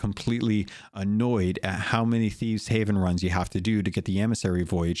not feel completely annoyed at how many Thieves Haven runs you have to do to get the emissary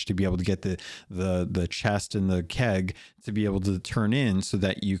voyage to be able to get the chest and the keg to be able to turn in so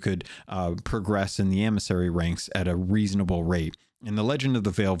that you could progress in the emissary ranks at a reasonable rate. And the Legend of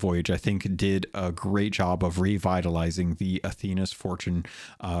the Veil voyage, I think, did a great job of revitalizing the Athena's Fortune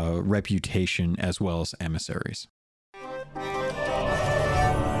reputation as well as emissaries.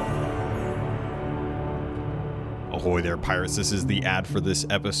 Ahoy there, pirates. This is the ad for this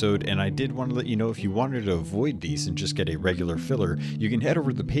episode, and I did want to let you know if you wanted to avoid these and just get a regular filler, you can head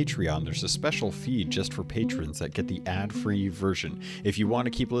over to the Patreon. There's a special feed just for patrons that get the ad-free version. If you want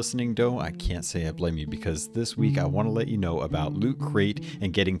to keep listening, though, I can't say I blame you, because this week I want to let you know about Loot Crate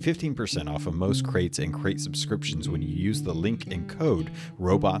and getting 15% off of most crates and crate subscriptions when you use the link and code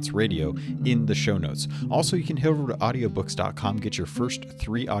RobotsRadio in the show notes. Also, you can head over to audiobooks.com, get your first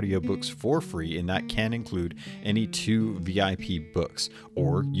 3 audiobooks for free, and that can include any 2 VIP books,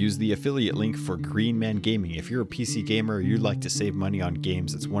 or use the affiliate link for Green Man Gaming. If you're a PC gamer or you'd like to save money on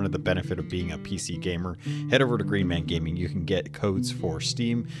games, it's one of the benefits of being a PC gamer. Head over to Green Man Gaming. You can get codes for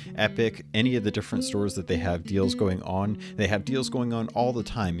Steam, Epic, any of the different stores that they have deals going on. They have deals going on all the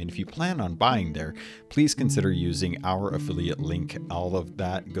time, and if you plan on buying there, please consider using our affiliate link. All of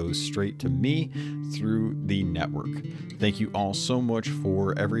that goes straight to me through the network. Thank you all so much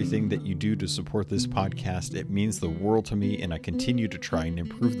for everything that you do to support this podcast. It means the world to me, and I continue to try and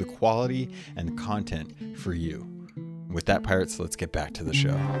improve the quality and the content for you. With that, pirates, let's get back to the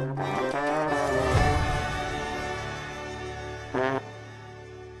show.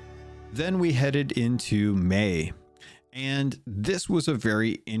 Then we headed into May. And this was a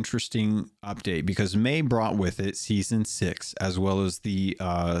very interesting update because May brought with it season 6, as well as the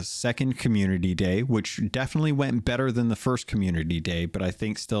second community day, which definitely went better than the first community day, but I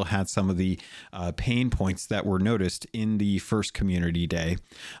think still had some of the pain points that were noticed in the first community day.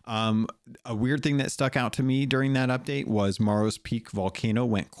 A weird thing that stuck out to me during that update was Maros Peak volcano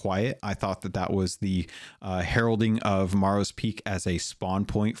went quiet. I thought that that was the heralding of Maros Peak as a spawn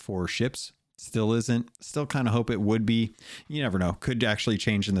point for ships. Still isn't. Still kind of hope it would be. You never know. Could actually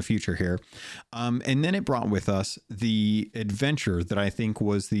change in the future here. And then it brought with us the adventure that I think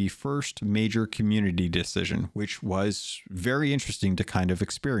was the first major community decision, which was very interesting to kind of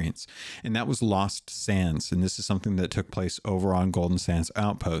experience. And that was Lost Sands. And this is something that took place over on Golden Sands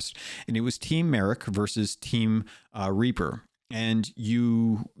Outpost. And it was Team Merrick versus Team Reaper. And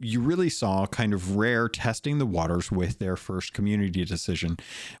you really saw kind of Rare testing the waters with their first community decision.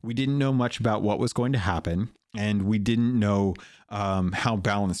 We didn't know much about what was going to happen, and we didn't know how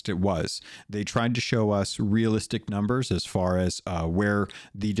balanced it was. They tried to show us realistic numbers as far as where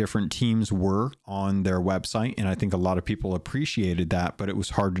the different teams were on their website, and I think a lot of people appreciated that, but it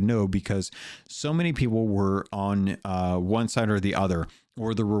was hard to know because so many people were on one side or the other,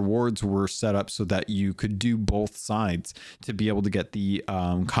 or the rewards were set up so that you could do both sides to be able to get the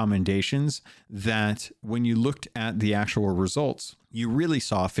commendations, that when you looked at the actual results, you really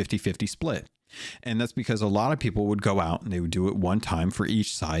saw a 50-50 split. And that's because a lot of people would go out and they would do it one time for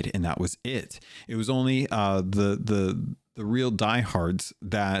each side, and that was it. It was only the real diehards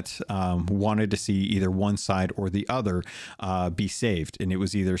that wanted to see either one side or the other be saved. And it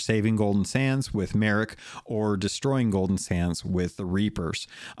was either saving Golden Sands with Merrick or destroying Golden Sands with the Reapers.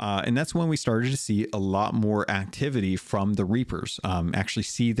 And that's when we started to see a lot more activity from the Reapers, actually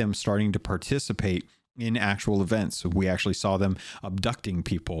see them starting to participate in actual events. So we actually saw them abducting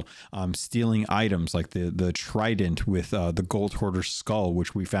people, stealing items like the trident with the Gold Hoarder's skull,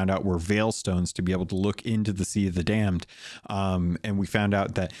 which we found out were veil stones to be able to look into the Sea of the Damned. And we found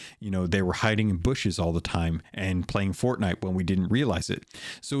out that, they were hiding in bushes all the time and playing Fortnite when we didn't realize it.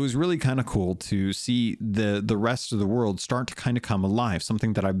 So it was really kind of cool to see the rest of the world start to kind of come alive,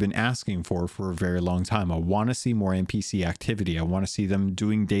 something that I've been asking for a very long time. I want to see more NPC activity. I want to see them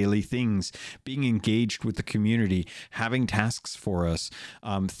doing daily things, being engaged with the community, having tasks for us,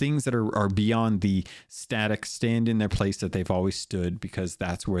 things that are beyond the static stand in their place that they've always stood, because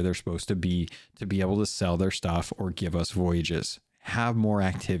that's where they're supposed to be able to sell their stuff or give us voyages. Have more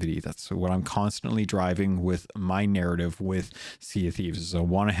activity. That's what I'm constantly driving with my narrative with Sea of Thieves, is I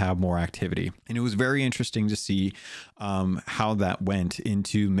want to have more activity. And it was very interesting to see how that went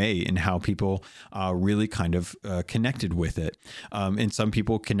into May and how people really kind of connected with it. And some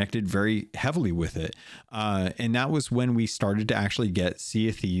people connected very heavily with it. And that was when we started to actually get Sea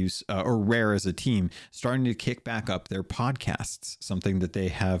of Thieves or Rare as a team starting to kick back up their podcasts, something that they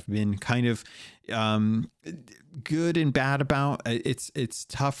have been kind of good and bad about. It's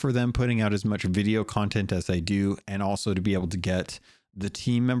tough for them putting out as much video content as they do, and also to be able to get the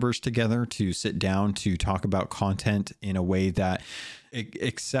team members together to sit down to talk about content in a way that it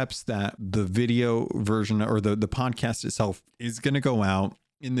accepts that the video version or the podcast itself is going to go out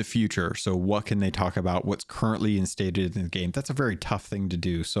in the future. So what can they talk about? What's currently instated in the game? That's a very tough thing to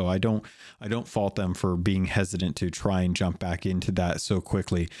do. So I don't fault them for being hesitant to try and jump back into that so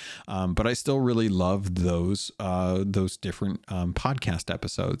quickly. But I still really love those different podcast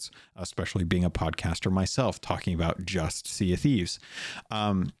episodes, especially being a podcaster myself, talking about just Sea of Thieves.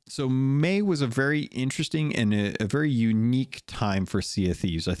 So May was a very interesting and a very unique time for Sea of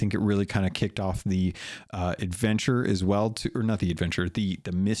Thieves. I think it really kind of kicked off the adventure as well, or not the adventure, the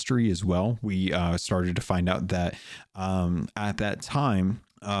mystery as well. We started to find out that at that time,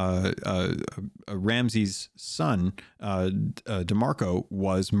 Ramsey's son, DeMarco,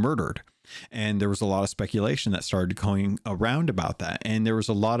 was murdered. And there was a lot of speculation that started going around about that. And there was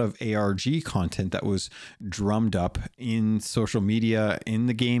a lot of ARG content that was drummed up in social media, in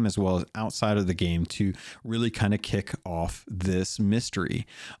the game, as well as outside of the game, to really kind of kick off this mystery.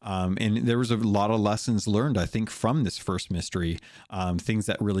 And there was a lot of lessons learned, I think, from this first mystery. Things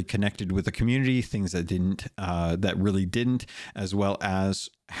that really connected with the community, things that didn't, that really didn't, as well as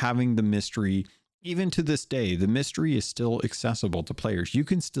having the mystery. Even to this day, the mystery is still accessible to players. You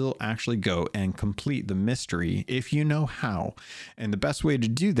can still actually go and complete the mystery if you know how. And the best way to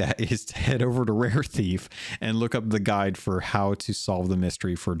do that is to head over to Rare Thief and look up the guide for how to solve the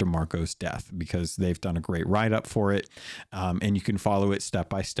mystery for DeMarco's death, because they've done a great write-up for it. And you can follow it step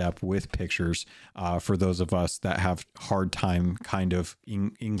by step with pictures for those of us that have hard time kind of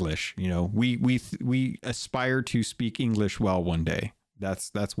English. We aspire to speak English well one day.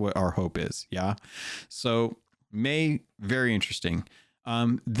 That's what our hope is. Yeah. So May, very interesting.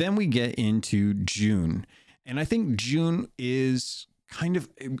 Then we get into June. And I think June is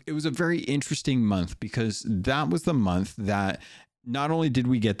it was a very interesting month because that was the month that not only did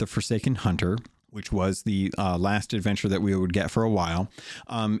we get the Forsaken Hunter, which was the last adventure that we would get for a while,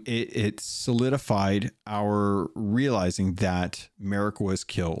 it solidified our realizing that Merrick was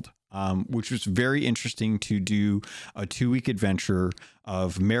killed. Which was very interesting to do a 2-week adventure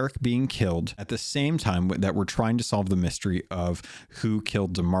of Merrick being killed at the same time that we're trying to solve the mystery of who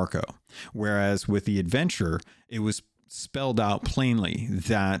killed DeMarco. Whereas with the adventure, it was spelled out plainly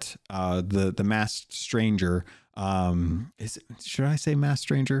that the masked stranger should I say masked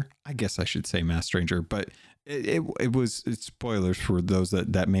stranger? I guess I should say masked stranger, but it's spoilers for those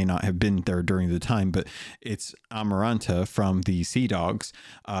that may not have been there during the time, but it's Amaranta from the Sea Dogs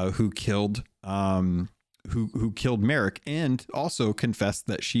who killed who killed Merrick, and also confessed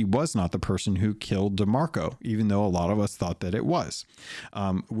that she was not the person who killed DeMarco, even though a lot of us thought that it was,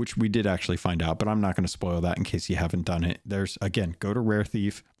 which we did actually find out, but I'm not going to spoil that in case you haven't done it. There's, again, go to Rare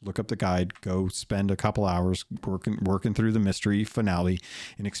Thief, look up the guide, go spend a couple hours working through the mystery finale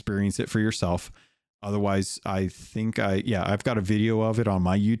and experience it for yourself. Otherwise, I think I've got a video of it on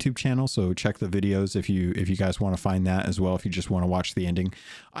my YouTube channel. So check the videos if you guys want to find that as well. If you just want to watch the ending,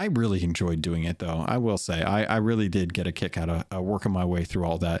 I really enjoyed doing it though. I will say I really did get a kick out of working my way through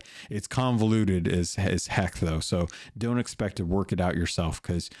all that. It's convoluted as heck though. So don't expect to work it out yourself,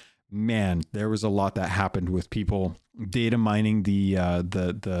 because man, there was a lot that happened with people data mining the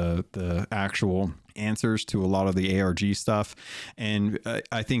actual answers to a lot of the ARG stuff. And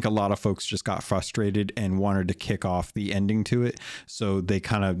I think a lot of folks just got frustrated and wanted to kick off the ending to it. So they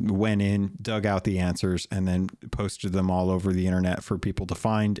kind of went in, dug out the answers, and then posted them all over the internet for people to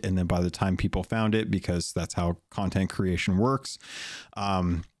find. And then by the time people found it, because that's how content creation works,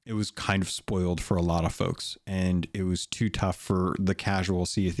 it was kind of spoiled for a lot of folks, and it was too tough for the casual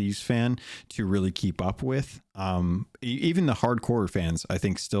Sea of Thieves fan to really keep up with. Even the hardcore fans, I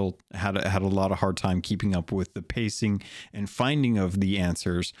think, still had a lot of hard time keeping up with the pacing and finding of the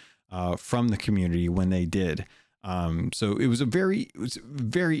answers from the community when they did. So it was a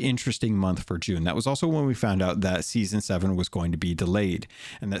very interesting month for June. That was also when we found out that season 7 was going to be delayed,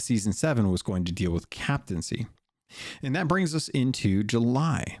 and that season 7 was going to deal with captaincy. And that brings us into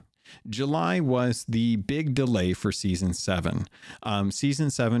July. July was the big delay for season 7. Season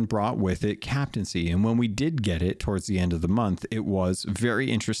 7 brought with it captaincy. And when we did get it towards the end of the month, it was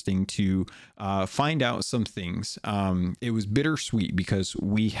very interesting to find out some things. It was bittersweet because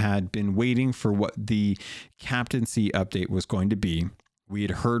we had been waiting for what the captaincy update was going to be. We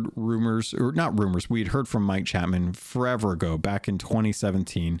had heard rumors, or not rumors, we had heard from Mike Chapman forever ago, back in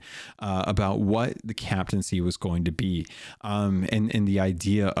 2017, about what the captaincy was going to be, and the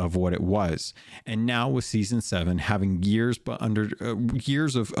idea of what it was. And now with season 7, having years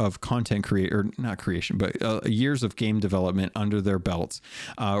of content years of game development under their belts,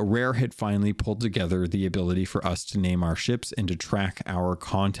 Rare had finally pulled together the ability for us to name our ships and to track our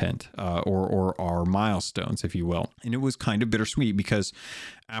content, or our milestones, if you will. And it was kind of bittersweet because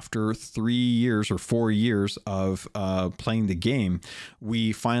after 3 years or 4 years of playing the game,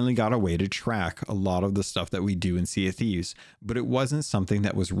 we finally got a way to track a lot of the stuff that we do in Sea of Thieves, but it wasn't something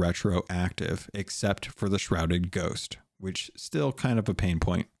that was retroactive except for the Shrouded Ghost, which still kind of a pain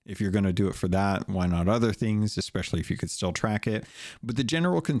point. If you're going to do it for that, why not other things, especially if you could still track it? But the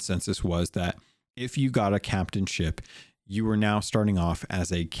general consensus was that if you got a captain ship, you were now starting off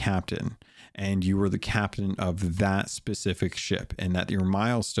as a captain, and you were the captain of that specific ship, and that your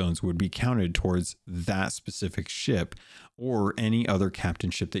milestones would be counted towards that specific ship or any other captain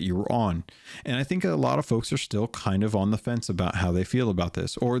ship that you were on. And I think a lot of folks are still kind of on the fence about how they feel about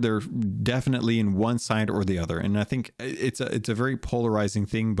this, or they're definitely in one side or the other. And I think it's a very polarizing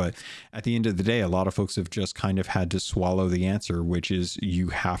thing, but at the end of the day, a lot of folks have just kind of had to swallow the answer, which is you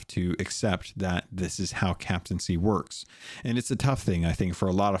have to accept that this is how captaincy works. And it's a tough thing, I think, for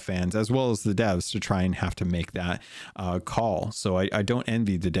a lot of fans, as well as the devs, to try and have to make that call. So I don't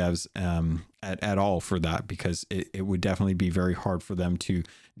envy the devs at all for that, because it would definitely be very hard for them to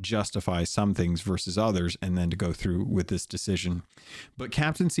justify some things versus others and then to go through with this decision. But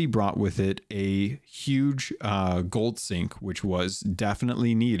captaincy brought with it a huge gold sink, which was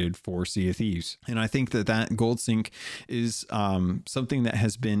definitely needed for Sea of Thieves. And I think that gold sink is something that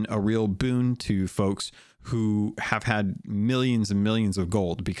has been a real boon to folks who have had millions and millions of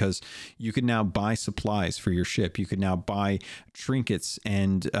gold, because you can now buy supplies for your ship. You can now buy trinkets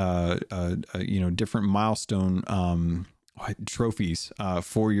and different milestone trophies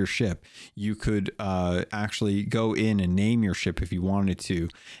for your ship. You could actually go in and name your ship if you wanted to,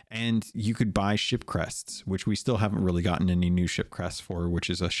 and you could buy ship crests, which we still haven't really gotten any new ship crests for, which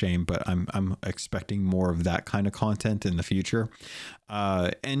is a shame, but I'm expecting more of that kind of content in the future.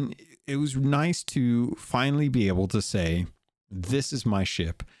 And it was nice to finally be able to say, this is my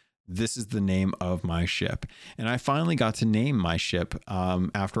ship. This is the name of my ship. And I finally got to name my ship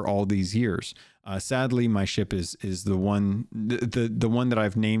after all these years. Sadly, my ship is the one that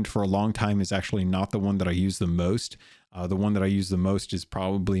I've named for a long time is actually not the one that I use the most. The one that I use the most is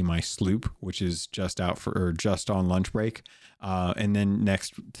probably my sloop, which is just on lunch break. And then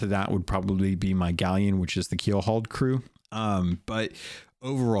next to that would probably be my galleon, which is the keel-hauled crew. But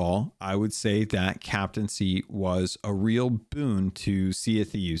overall, I would say that captaincy was a real boon to Sea of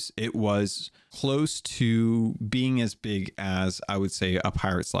Thieves. It was close to being as big as, I would say, a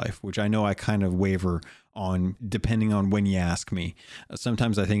Pirate's Life, which I know I kind of waver on depending on when you ask me.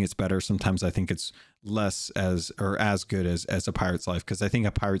 Sometimes I think it's better. Sometimes I think it's less as good as a Pirate's Life, because I think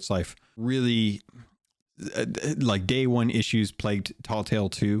a Pirate's Life really... like day one issues plagued Tall Tale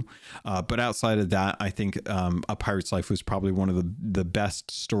 2, but outside of that, I think A Pirate's Life was probably one of the best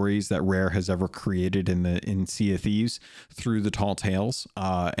stories that Rare has ever created in Sea of Thieves through the Tall Tales,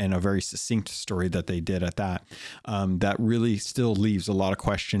 and a very succinct story that they did at that. That really still leaves a lot of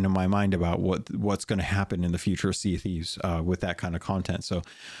question in my mind about what's going to happen in the future of Sea of Thieves with that kind of content. So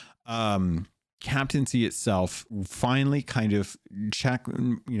captaincy itself finally kind of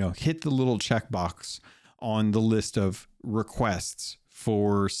hit the little checkbox on the list of requests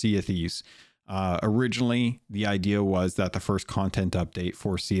for Sea of Thieves. Originally, the idea was that the first content update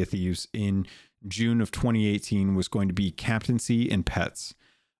for Sea of Thieves in June of 2018 was going to be captaincy and pets.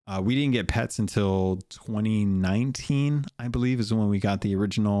 We didn't get pets until 2019, I believe, is when we got the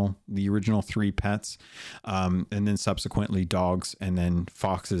original 3 pets, and then subsequently dogs and then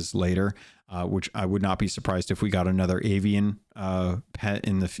foxes later. Which I would not be surprised if we got another avian pet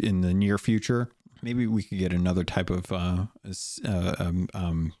in the near future. Maybe we could get another type of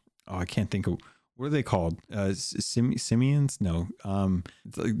I can't think of, what are they called? Simians? No.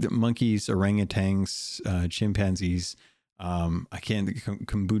 The monkeys, orangutans, chimpanzees. I can't think.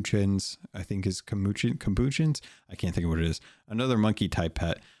 Kombuchans, I think is kombuchans. I can't think of what it is. Another monkey type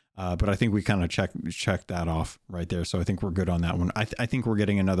pet. But I think we kind of checked that off right there. So I think we're good on that one. I think we're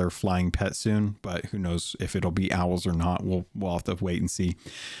getting another flying pet soon, but who knows if it'll be owls or not. We'll have to wait and see.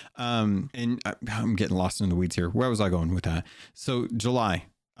 And I'm getting lost in the weeds here. Where was I going with that? So July,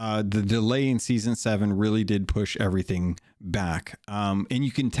 the delay in season 7 really did push everything back. And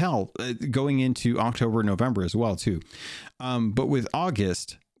you can tell going into October, November as well too. But with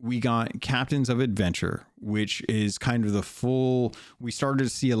August, we got Captains of Adventure, which is kind of we started to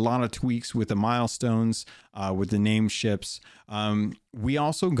see a lot of tweaks with the milestones, with the named ships. We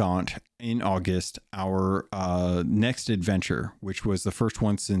also got in August our next adventure, which was the first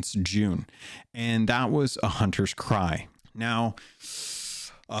one since June. And that was A Hunter's Cry. Now,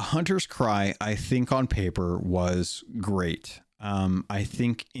 A Hunter's Cry, I think on paper was great. I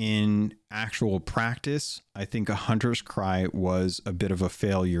think in actual practice, I think A Hunter's Cry was a bit of a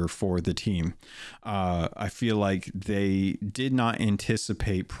failure for the team. I feel like they did not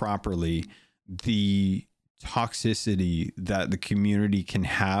anticipate properly the toxicity that the community can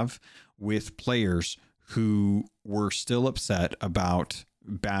have with players who were still upset about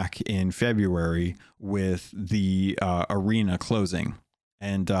back in February with the arena closing.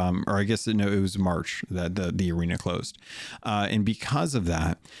 And, or I guess, no, it was March that the arena closed. And because of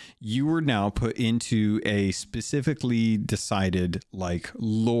that, you were now put into a specifically decided like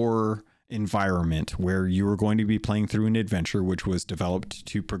lore environment where you were going to be playing through an adventure which was developed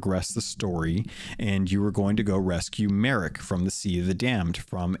to progress the story, and you were going to go rescue Merrick from the Sea of the Damned,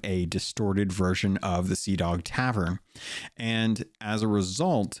 from a distorted version of the Sea Dog Tavern. And as a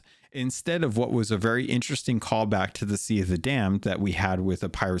result, instead of what was a very interesting callback to the Sea of the Damned that we had with A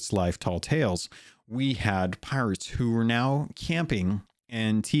Pirate's Life Tall Tales, we had pirates who were now camping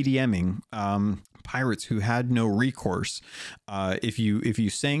and TDMing, pirates who had no recourse. If you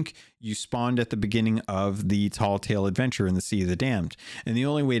sank, you spawned at the beginning of the Tall Tale adventure in the Sea of the Damned, and the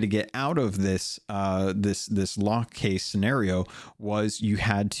only way to get out of this this lock case scenario was you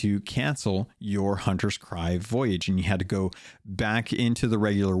had to cancel your Hunter's Cry voyage, and you had to go back into the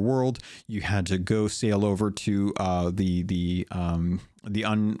regular world. You had to go sail over to the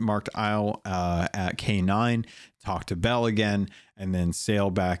unmarked isle at K9, talk to Belle again, and then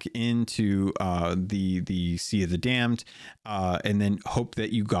sail back into the Sea of the Damned, and then hope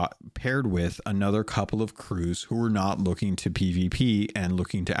that you got paired with another couple of crews who were not looking to PvP and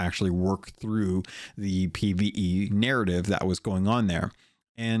looking to actually work through the PvE narrative that was going on there.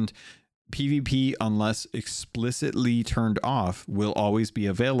 And PvP, unless explicitly turned off, will always be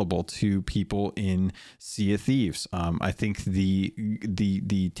available to people in Sea of Thieves. I think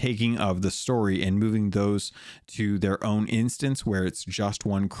the taking of the story and moving those to their own instance where it's just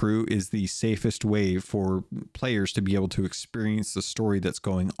one crew is the safest way for players to be able to experience the story that's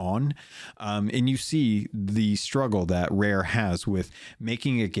going on. And you see the struggle that Rare has with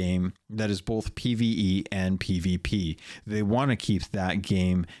making a game that is both PvE and PvP. They want to keep that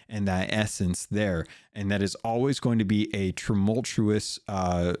game and that essence there, and that is always going to be a tumultuous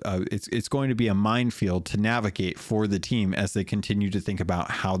it's going to be a minefield to navigate for the team as they continue to think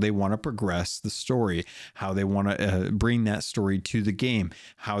about how they want to progress the story, how they want to bring that story to the game,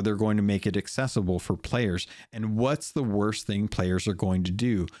 how they're going to make it accessible for players, and what's the worst thing players are going to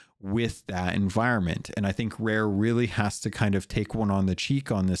do with that environment. And I think Rare really has to kind of take one on the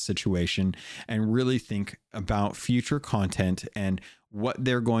cheek on this situation and really think about future content and what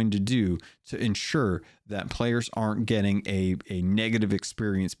they're going to do to ensure that players aren't getting a negative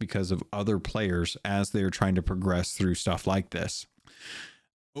experience because of other players as they're trying to progress through stuff like this.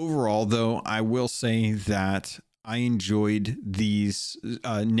 Overall, though, I will say that I enjoyed these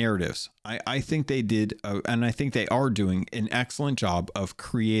narratives. I think they did, and I think they are doing an excellent job of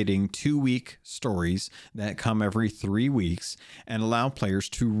creating 2-week stories that come every 3 weeks and allow players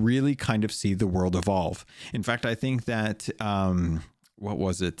to really kind of see the world evolve. In fact, I think that what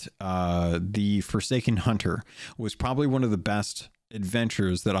was it? The Forsaken Hunter was probably one of the best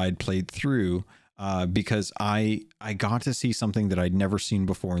adventures that I'd played through. Because I got to see something that I'd never seen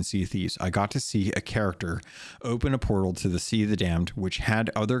before in Sea of Thieves. I got to see a character open a portal to the Sea of the Damned, which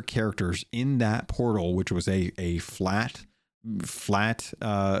had other characters in that portal, which was a flat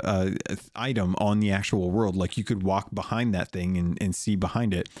item on the actual world. Like you could walk behind that thing and see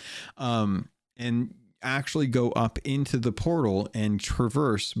behind it. And actually go up into the portal and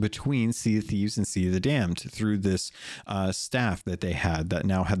traverse between Sea of Thieves and Sea of the Damned through this staff that they had that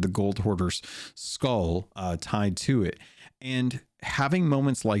now had the Gold Hoarder's skull tied to it. And having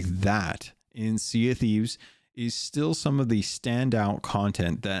moments like that in Sea of Thieves is still some of the standout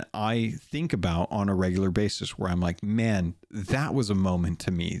content that I think about on a regular basis, where I'm like, man, that was a moment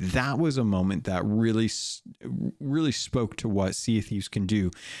to me. That was a moment that really spoke to what Sea of Thieves can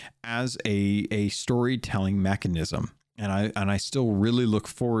do as a storytelling mechanism. And I still really look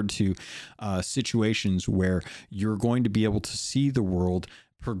forward to situations where you're going to be able to see the world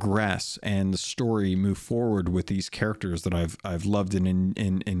progress and the story move forward with these characters that I've loved and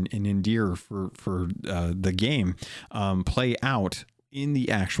endear for the game play out in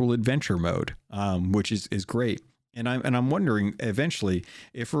the actual adventure mode, which is great. And I'm wondering eventually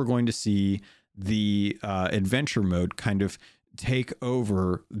if we're going to see the adventure mode kind of take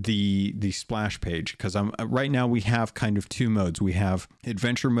over the splash page, because right now we have kind of two modes. We have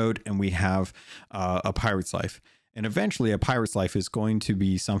adventure mode and we have a pirate's life. And eventually a pirate's life is going to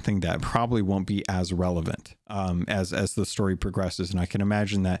be something that probably won't be as relevant as the story progresses. And I can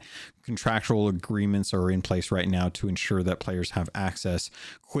imagine that contractual agreements are in place right now to ensure that players have access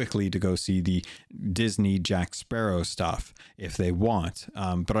quickly to go see the Disney Jack Sparrow stuff if they want.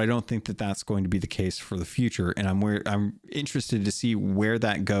 But I don't think that that's going to be the case for the future. And I'm interested to see where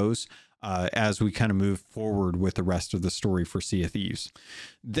that goes as we kind of move forward with the rest of the story for Sea of Thieves.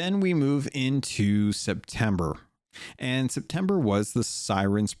 Then we move into September. And September was the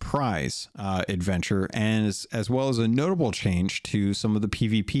Siren's Prize adventure, and as well as a notable change to some of the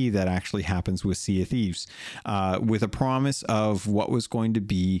PvP that actually happens with Sea of Thieves, with a promise of what was going to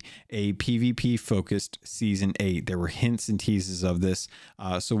be a PvP focused season 8. There were hints and teases of this.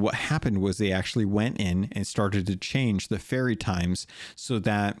 So what happened was they actually went in and started to change the ferry times so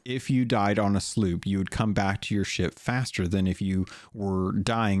that if you died on a sloop, you would come back to your ship faster than if you were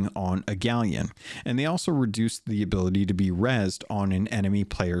dying on a galleon. And they also reduced the ability to be rezzed on an enemy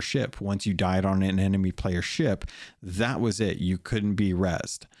player ship. Once you died on an enemy player ship, that was it. You couldn't be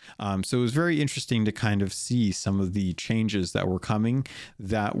rezzed. So it was very interesting to kind of see some of the changes that were coming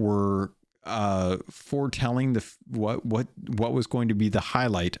that were foretelling what was going to be the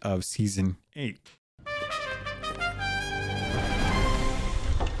highlight of season 8.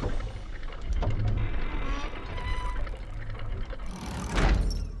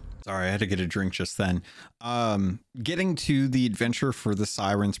 Sorry, I had to get a drink just then. Getting to the adventure for the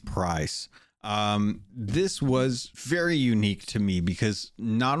Siren's Prize. This was very unique to me because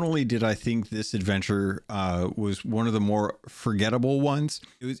not only did I think this adventure was one of the more forgettable ones,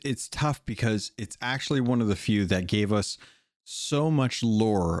 it's tough because it's actually one of the few that gave us so much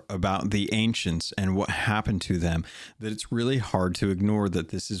lore about the ancients and what happened to them that it's really hard to ignore that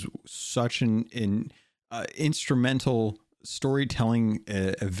this is such an instrumental storytelling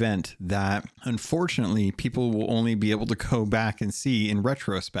event that unfortunately people will only be able to go back and see in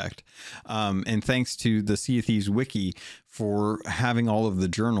retrospect. And thanks to the Sea of Thieves wiki for having all of the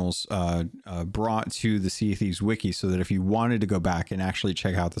journals brought to the Sea of Thieves wiki, so that if you wanted to go back and actually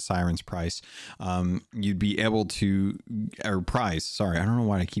check out the Siren's Price, you'd be able to, or prize, sorry, I don't know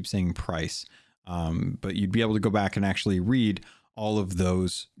why I keep saying price, but you'd be able to go back and actually read all of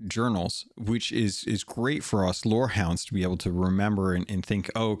those journals, which is great for us lore hounds to be able to remember and think,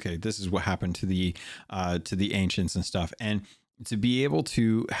 oh, okay, this is what happened to the ancients and stuff, and to be able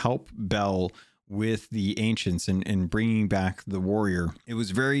to help Bel with the ancients and bringing back the warrior. It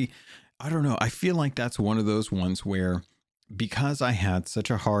was very, I don't know, I feel like that's one of those ones where, because I had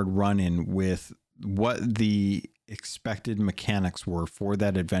such a hard run in with what the expected mechanics were for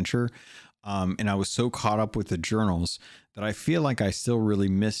that adventure, and I was so caught up with the journals that I feel like I still really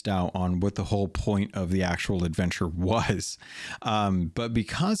missed out on what the whole point of the actual adventure was. But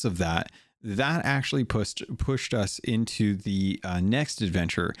because of that, that actually pushed us into the next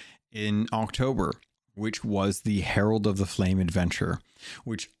adventure in October, which was the Herald of the Flame adventure,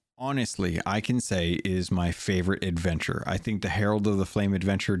 which honestly I can say is my favorite adventure. I think the Herald of the Flame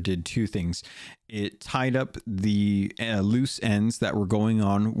adventure did two things. It tied up the loose ends that were going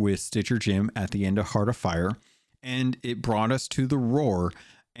on with Stitcher Jim at the end of Heart of Fire, and it brought us to the Roar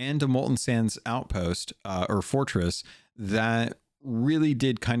and a Molten Sands outpost or fortress that really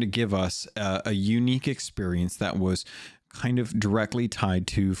did kind of give us a unique experience that was kind of directly tied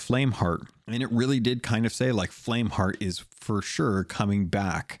to Flameheart. And it really did kind of say like Flameheart is for sure coming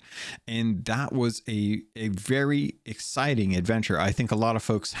back. And that was a very exciting adventure. I think a lot of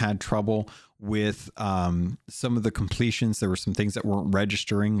folks had trouble with some of the completions. There were some things that weren't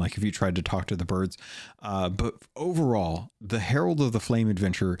registering, like if you tried to talk to the birds. But overall, the Herald of the Flame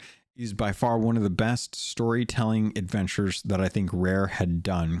adventure is by far one of the best storytelling adventures that I think Rare had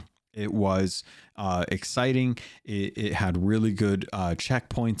done. It was exciting. It had really good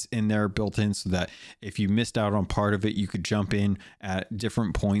checkpoints in there built in, so that if you missed out on part of it, you could jump in at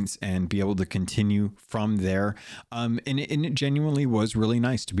different points and be able to continue from there. And it genuinely was really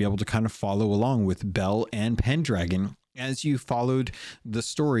nice to be able to kind of follow along with Bel and Pendragon as you followed the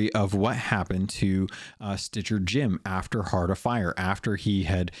story of what happened to Stitcher Jim after Heart of Fire, after he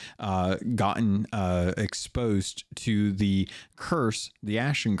had gotten exposed to the curse, the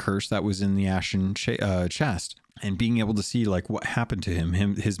Ashen curse that was in the Ashen chest. And being able to see like what happened to him,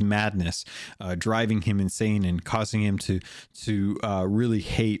 his madness, driving him insane and causing him to really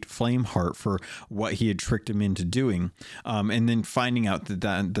hate Flameheart for what he had tricked him into doing, and then finding out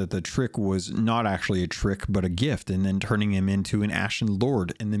that the trick was not actually a trick but a gift, and then turning him into an Ashen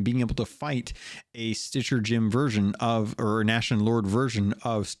Lord, and then being able to fight a Stitcher Jim version of, or an Ashen Lord version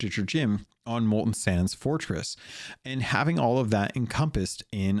of Stitcher Jim on Molten Sands Fortress, and having all of that encompassed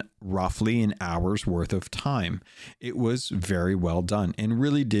in roughly an hour's worth of time. It was very well done and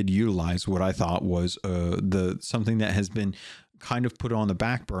really did utilize what I thought was something that has been kind of put on the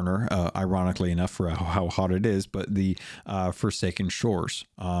back burner, ironically enough, for how hot it is, but the Forsaken Shores.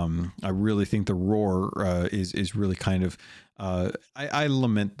 I really think the Roar is really kind of I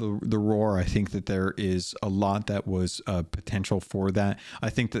lament the Roar. I think that there is a lot that was potential for that. I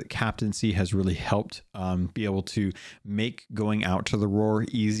think that captaincy has really helped be able to make going out to the Roar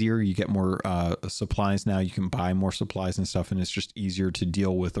easier. You get more supplies now. You can buy more supplies and stuff, and it's just easier to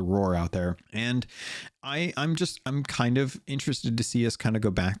deal with the Roar out there. And I'm kind of interested to see us kind of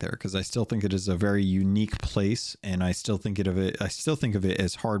go back there, because I still think it is a very unique place, and I still think of it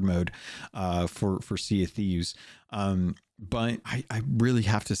as hard mode for Sea of Thieves. But I really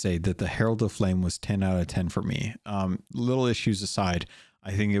have to say that the Herald of Flame was 10 out of 10 for me. Little issues aside,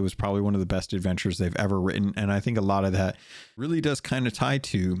 I think it was probably one of the best adventures they've ever written. And I think a lot of that really does kind of tie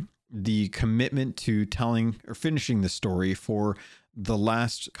to the commitment to telling or finishing the story for the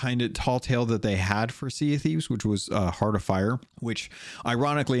last kind of tall tale that they had for Sea of Thieves, which was Heart of Fire, which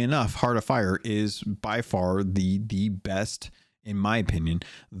ironically enough, Heart of Fire is by far the best, in my opinion,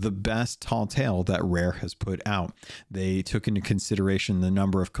 the best tall tale that Rare has put out. They took into consideration the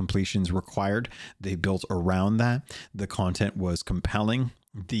number of completions required. They built around that. The content was compelling.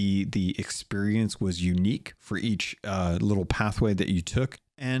 The experience was unique for each little pathway that you took.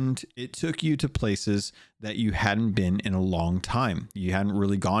 And it took you to places that you hadn't been in a long time. You hadn't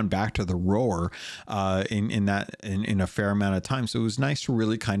really gone back to the Roar in a fair amount of time. So it was nice to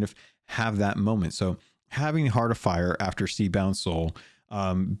really kind of have that moment. So having Heart of Fire after Seabound Soul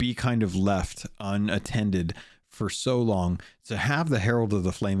be kind of left unattended for so long, to have the Herald of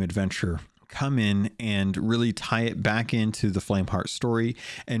the Flame adventure come in and really tie it back into the Flameheart story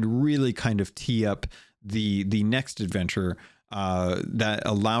and really kind of tee up the next adventure that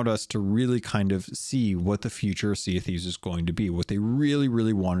allowed us to really kind of see what the future of Sea of Thieves is going to be, what they really,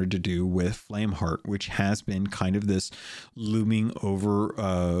 really wanted to do with Flameheart, which has been kind of this looming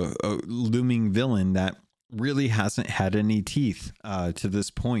villain that really hasn't had any teeth to this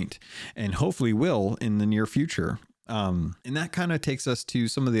point, and hopefully will in the near future. And that kind of takes us to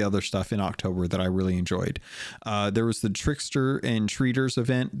some of the other stuff in October that I really enjoyed. There was the Trickster and Treaters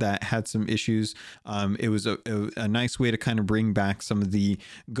event that had some issues. It was a nice way to kind of bring back some of the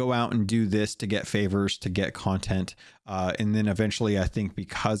go out and do this to get favors, to get content. And then eventually, I think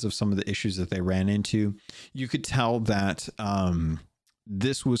because of some of the issues that they ran into, you could tell that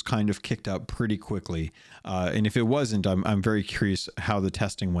this was kind of kicked up pretty quickly. And if it wasn't, I'm very curious how the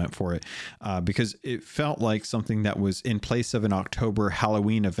testing went for it, because it felt like something that was in place of an October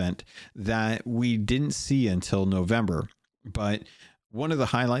Halloween event that we didn't see until November. But one of the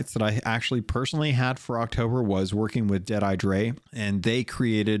highlights that I actually personally had for October was working with Deadeye Dre, and they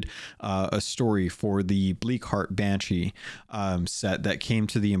created a story for the Bleakheart Banshee set that came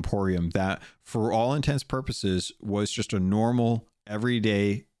to the Emporium that, for all intents purposes, was just a normal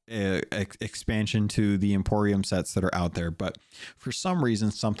everyday expansion to the Emporium sets that are out there. But for some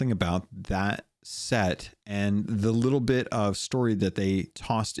reason, something about that set and the little bit of story that they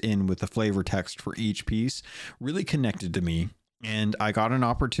tossed in with the flavor text for each piece really connected to me. And I got an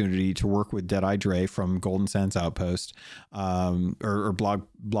opportunity to work with Deadeye Dre from Golden Sands Outpost, or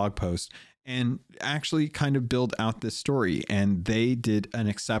blog post, and actually kind of build out this story. And they did an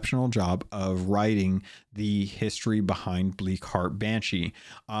exceptional job of writing the history behind Bleakheart Banshee.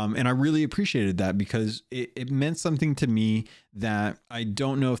 And I really appreciated that, because it meant something to me that I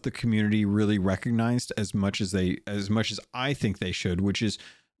don't know if the community really recognized as much as I think they should, which is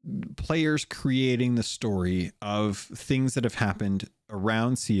players creating the story of things that have happened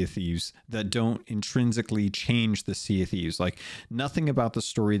around Sea of Thieves that don't intrinsically change the Sea of Thieves. Like, nothing about the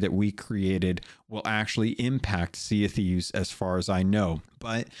story that we created will actually impact Sea of Thieves as far as I know.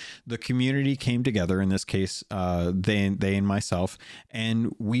 But the community came together, in this case, they and myself,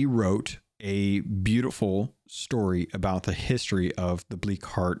 and we wrote a beautiful story about the history of the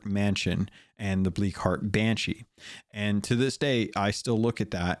Bleakheart Mansion and the Bleakheart Banshee. And to this day, I still look at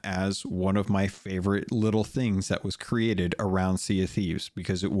that as one of my favorite little things that was created around Sea of Thieves,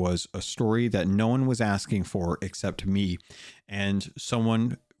 because it was a story that no one was asking for except me. And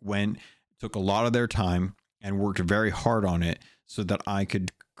someone took a lot of their time and worked very hard on it so that I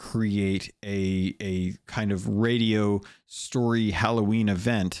could create a kind of radio story Halloween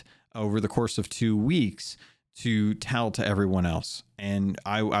event over the course of 2 weeks to tell to everyone else. And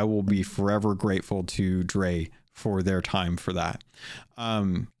I will be forever grateful to Dre for their time for that.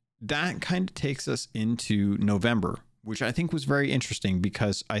 That kind of takes us into November, which I think was very interesting,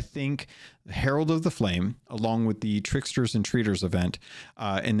 because I think the Herald of the Flame, along with the Tricksters and Treaters event,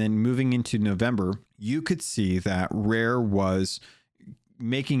 and then moving into November, you could see that Rare was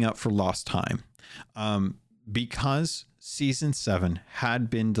making up for lost time. Because Season 7 had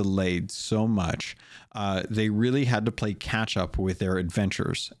been delayed so much, they really had to play catch up with their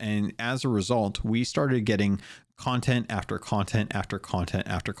adventures. And as a result, we started getting content after content after content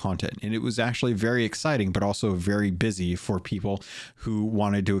after content. And it was actually very exciting, but also very busy for people who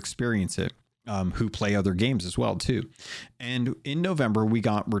wanted to experience it, who play other games as well, too. And in November, we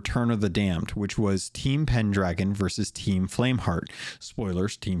got Return of the Damned, which was Team Pendragon versus Team Flameheart.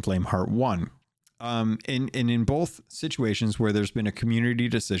 Spoilers, Team Flameheart won. And in both situations where there's been a community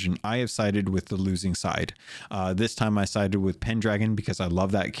decision, I have sided with the losing side. This time I sided with Pendragon because I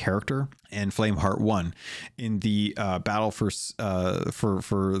love that character, and Flameheart won. In the battle for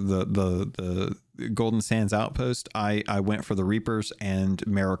the Golden Sands Outpost, I went for the Reapers, and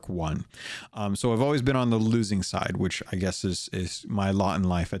Merrick won. So I've always been on the losing side, which I guess is my lot in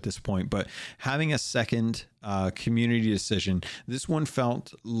life at this point. But having a second community decision, this one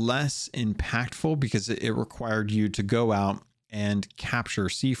felt less impactful because it required you to go out and capture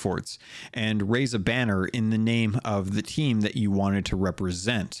sea forts and raise a banner in the name of the team that you wanted to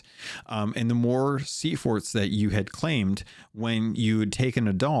represent. And the more sea forts that you had claimed when you had taken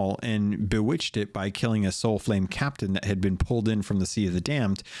a doll and bewitched it by killing a soul flame captain that had been pulled in from the Sea of the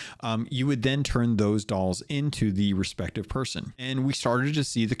Damned, you would then turn those dolls into the respective person. And we started to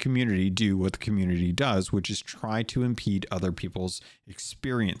see the community do what the community does, which is try to impede other people's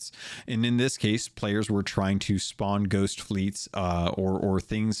experience. And in this case, players were trying to spawn ghost fleets or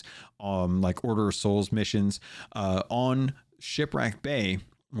things like Order of Souls missions on Shipwreck Bay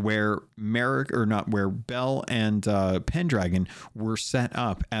where where Bell and Pendragon were set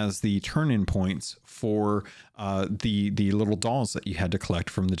up as the turn-in points for the little dolls that you had to collect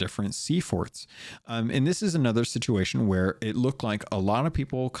from the different sea forts. And this is another situation where it looked like a lot of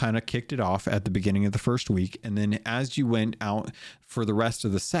people kind of kicked it off at the beginning of the first week, and then as you went out for the rest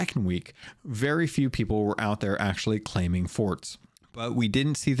of the second week, very few people were out there actually claiming forts. But we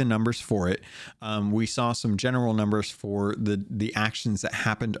didn't see the numbers for it. We saw some general numbers for the actions that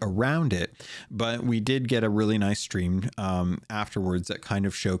happened around it, but we did get a really nice stream afterwards that kind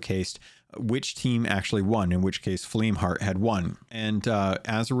of showcased which team actually won, in which case Flameheart had won. And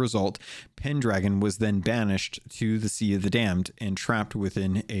as a result, Pendragon was then banished to the Sea of the Damned and trapped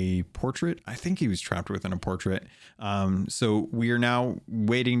within a portrait. I think he was trapped within a portrait. So we are now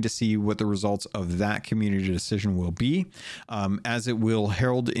waiting to see what the results of that community decision will be, as it will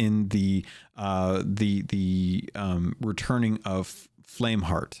herald in the returning of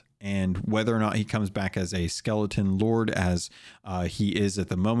Flameheart. And whether or not he comes back as a skeleton lord, as he is at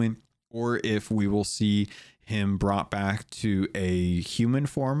the moment, or if we will see him brought back to a human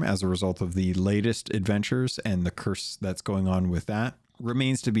form as a result of the latest adventures and the curse that's going on with that,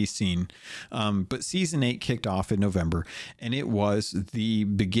 remains to be seen. But season 8 kicked off in November, and it was the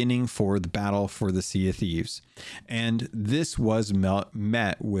beginning for the battle for the Sea of Thieves. And this was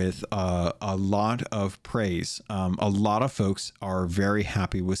met with a lot of praise. A lot of folks are very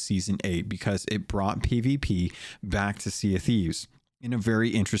happy with season 8 because it brought PvP back to Sea of Thieves in a very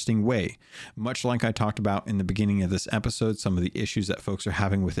interesting way. Much like I talked about in the beginning of this episode, some of the issues that folks are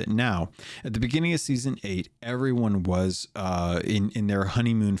having with it now. At the beginning of season 8, everyone was in their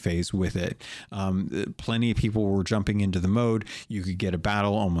honeymoon phase with it. Plenty of people were jumping into the mode. You could get a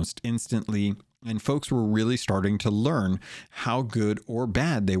battle almost instantly. And folks were really starting to learn how good or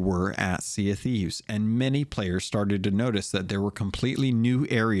bad they were at Sea of Thieves. And many players started to notice that there were completely new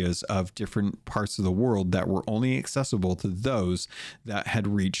areas of different parts of the world that were only accessible to those that had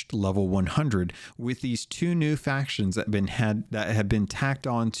reached level 100, with these 2 new factions that had been tacked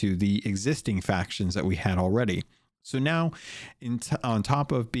on to the existing factions that we had already. So now, on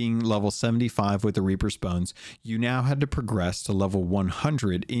top of being level 75 with the Reaper's Bones, you now had to progress to level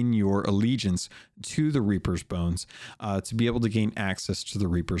 100 in your allegiance to the Reaper's Bones to be able to gain access to the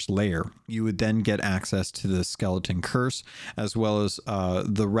Reaper's Lair. You would then get access to the Skeleton Curse, as well as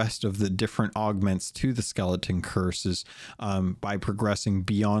the rest of the different augments to the Skeleton Curses by progressing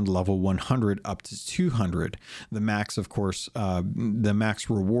beyond level 100 up to 200. The max, of course, the max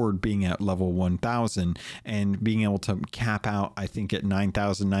reward being at level 1000 and being able to cap out, I think, at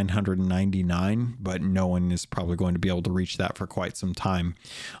 9,999, but no one is probably going to be able to reach that for quite some time.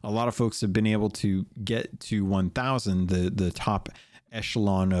 A lot of folks have been able to get to 1,000, the top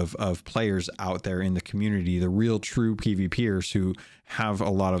echelon of players out there in the community, the real true PvPers who have a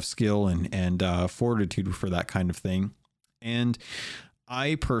lot of skill and fortitude for that kind of thing. And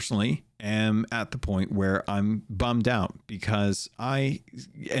I personally am at the point where I'm bummed out because I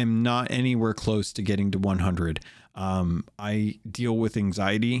am not anywhere close to getting to 100. I deal with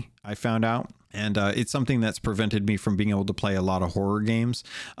anxiety, I found out, and it's something that's prevented me from being able to play a lot of horror games.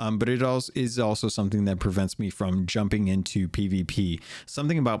 But it is also something that prevents me from jumping into PvP.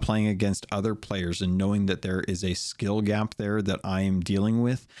 Something about playing against other players and knowing that there is a skill gap there that I am dealing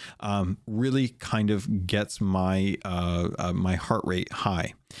with really kind of gets my my heart rate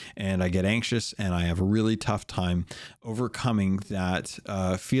high. And I get anxious, and I have a really tough time overcoming that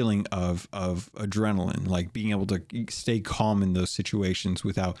feeling of adrenaline, like being able to stay calm in those situations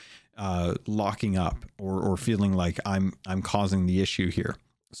without locking up or feeling like I'm causing the issue here.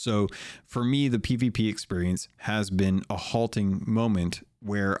 So for me, the PvP experience has been a halting moment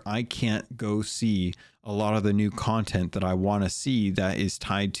where I can't go see a lot of the new content that I want to see that is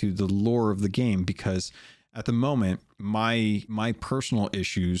tied to the lore of the game, because at the moment, my personal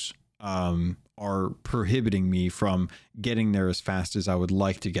issues are prohibiting me from getting there as fast as I would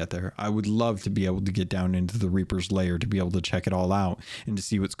like to get there. I would love to be able to get down into the Reaper's Lair to be able to check it all out and to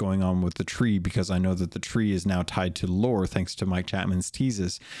see what's going on with the tree, because I know that the tree is now tied to lore thanks to Mike Chapman's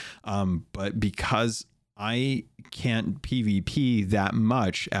teases. But because I can't PvP that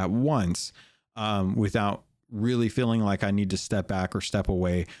much at once without really feeling like I need to step back or step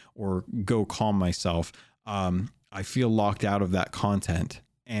away or go calm myself, I feel locked out of that content.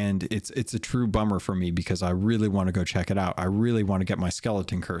 And it's a true bummer for me because I really want to go check it out. I really want to get my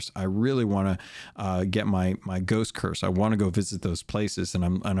Skeleton Curse. I really want to get my Ghost Curse. I want to go visit those places, and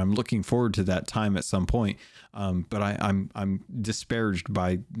I'm looking forward to that time at some point. But I'm disparaged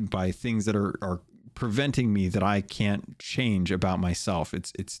by things that are preventing me that I can't change about myself.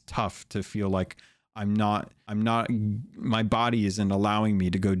 It's tough to feel like my body isn't allowing me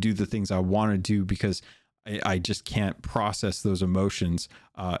to go do the things I want to do because I just can't process those emotions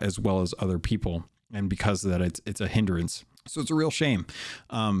as well as other people. And because of that, it's a hindrance. So it's a real shame.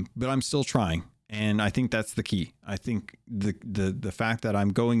 But I'm still trying. And I think that's the key. I think the fact that I'm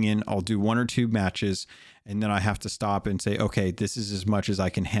going in, I'll do 1 or 2 matches, and then I have to stop and say, okay, this is as much as I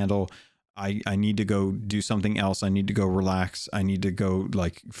can handle. I need to go do something else. I need to go relax. I need to go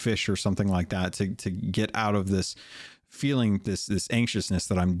like fish or something like that to get out of this feeling, this anxiousness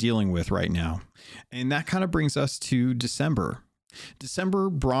that I'm dealing with right now. And that kind of brings us to December. December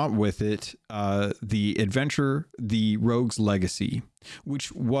brought with it the adventure, The Rogue's Legacy,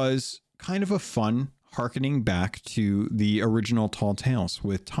 which was kind of a fun harkening back to the original Tall Tales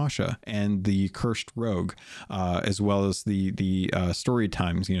with Tasha and the Cursed Rogue, as well as the story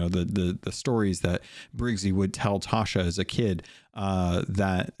times, the stories that Briggsy would tell Tasha as a kid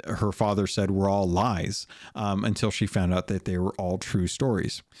that her father said were all lies, until she found out that they were all true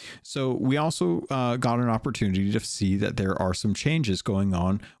stories. So we also got an opportunity to see that there are some changes going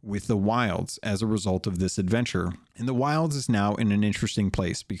on with the wilds as a result of this adventure. And the wilds is now in an interesting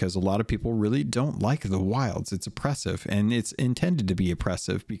place because a lot of people really don't like the wilds. It's oppressive, and it's intended to be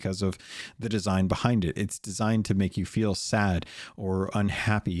oppressive because of the design behind it. It's designed to make you feel sad or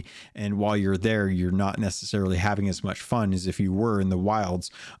unhappy. And while you're there, you're not necessarily having as much fun as if you were in the wilds,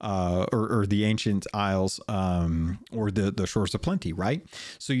 or the ancient isles, or the shores of plenty, right?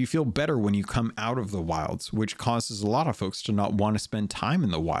 So you feel better when you come out of the wilds, which causes a lot of folks to not want to spend time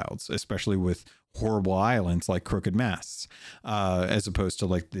in the wilds, especially with horrible islands like Crooked Masts, as opposed to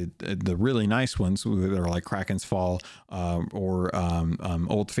like the really nice ones that are like Kraken's Fall, or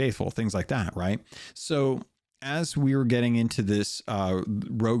Old Faithful, things like that, right? So as we were getting into this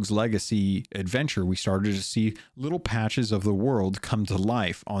Rogue's Legacy adventure, we started to see little patches of the world come to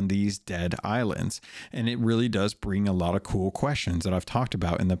life on these dead islands. And it really does bring a lot of cool questions that I've talked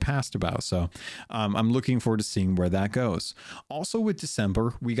about in the past about. So I'm looking forward to seeing where that goes. Also with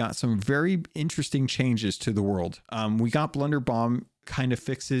December, we got some very interesting changes to the world. We got Blunderbomb kind of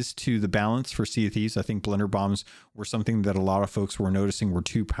fixes to the balance for Sea of Thieves. I think Blunderbombs were something that a lot of folks were noticing were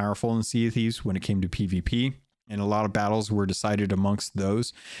too powerful in Sea of Thieves when it came to PvP. And a lot of battles were decided amongst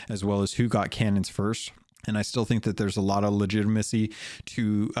those, as well as who got cannons first. And I still think that there's a lot of legitimacy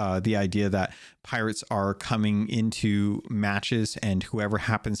to the idea that pirates are coming into matches, and whoever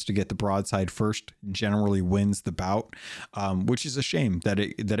happens to get the broadside first generally wins the bout, which is a shame that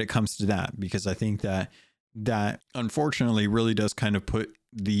it comes to that, because I think that unfortunately really does kind of put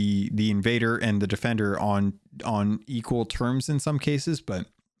the invader and the defender on equal terms in some cases, but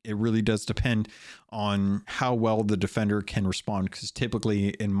it really does depend on how well the defender can respond, because typically,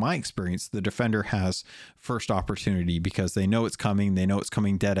 in my experience, the defender has first opportunity because they know it's coming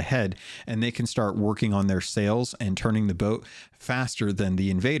dead ahead, and they can start working on their sails and turning the boat faster than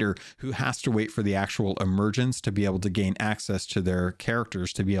the invader, who has to wait for the actual emergence to be able to gain access to their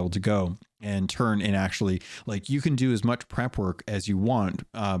characters to be able to go and turn. And actually, like, you can do as much prep work as you want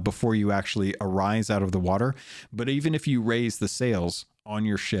before you actually arise out of the water. But even if you raise the sails on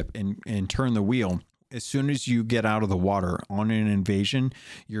your ship and turn the wheel, as soon as you get out of the water on an invasion,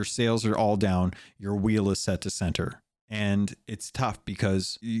 your sails are all down, your wheel is set to center. And it's tough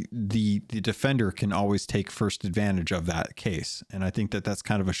because the defender can always take first advantage of that case. And I think that that's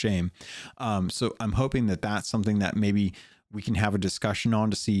kind of a shame. So I'm hoping that that's something that maybe we can have a discussion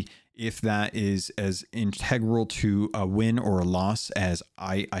on to see if that is as integral to a win or a loss as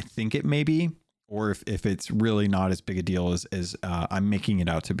I think it may be, or if it's really not as big a deal as I'm making it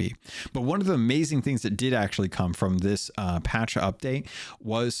out to be. But one of the amazing things that did actually come from this patch update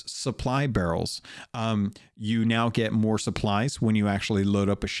was supply barrels. You now get more supplies when you actually load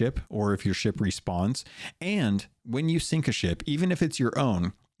up a ship, or if your ship respawns. And when you sink a ship, even if it's your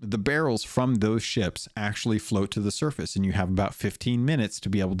own, the barrels from those ships actually float to the surface, and you have about 15 minutes to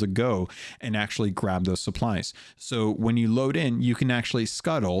be able to go and actually grab those supplies. So when you load in, you can actually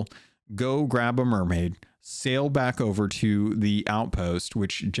scuttle, go grab a mermaid, sail back over to the outpost,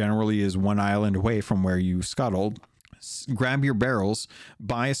 which generally is one island away from where you scuttled, grab your barrels,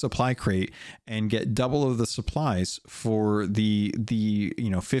 buy a supply crate, and get double of the supplies for the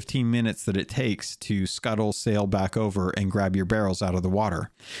 15 minutes that it takes to scuttle, sail back over, and grab your barrels out of the water.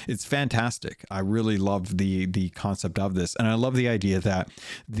 It's fantastic. I really love the concept of this, and I love the idea that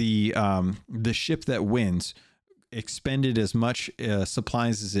the ship that wins expended as much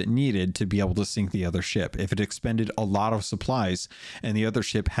supplies as it needed to be able to sink the other ship. If it expended a lot of supplies and the other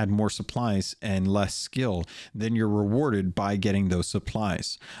ship had more supplies and less skill, then you're rewarded by getting those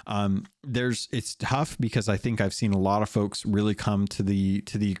supplies. It's tough because I think I've seen a lot of folks really come to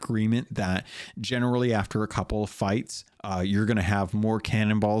the agreement that generally after a couple of fights, you're going to have more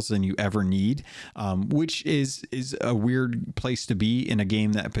cannonballs than you ever need, which is a weird place to be in a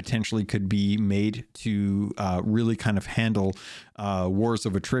game that potentially could be made to really kind of handle wars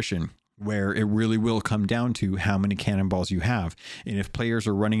of attrition, where it really will come down to how many cannonballs you have. And if players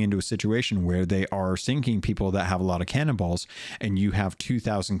are running into a situation where they are sinking people that have a lot of cannonballs and you have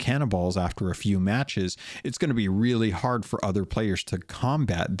 2,000 cannonballs after a few matches, it's going to be really hard for other players to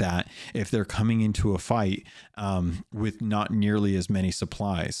combat that if they're coming into a fight with not nearly as many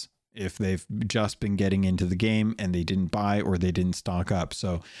supplies, if they've just been getting into the game and they didn't buy or they didn't stock up.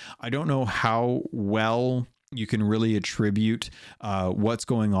 So I don't know how well you can really attribute what's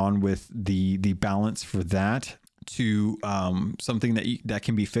going on with the balance for that to something that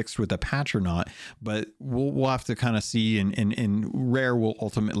can be fixed with a patch or not, but we'll have to kind of see, and Rare will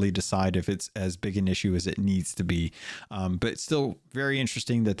ultimately decide if it's as big an issue as it needs to be. But it's still very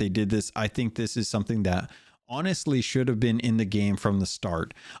interesting that they did this. I think this is something that honestly should have been in the game from the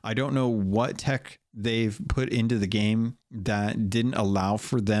start. I don't know what tech they've put into the game that didn't allow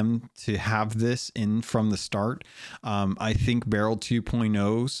for them to have this in from the start. I think Barrel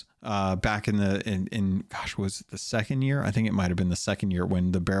 2.0's back in gosh, was it the second year? I think it might have been the second year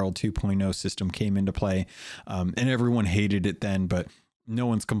when the Barrel 2.0 system came into play, and everyone hated it then, but no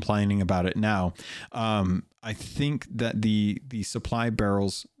one's complaining about it now. I think that the supply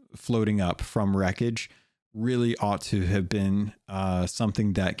barrels floating up from wreckage really ought to have been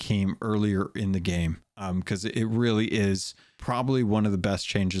something that came earlier in the game, because it really is probably one of the best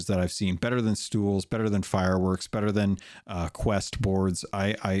changes that I've seen. Better than stools, better than fireworks, better than quest boards.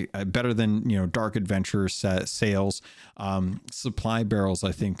 I better than Dark Adventure sales. Supply barrels,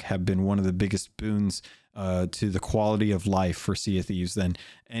 I think, have been one of the biggest boons to the quality of life for Sea of Thieves than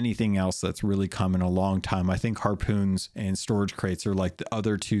anything else that's really come in a long time. I think harpoons and storage crates are like the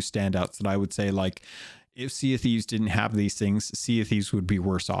other two standouts that I would say, like, if Sea of Thieves didn't have these things, Sea of Thieves would be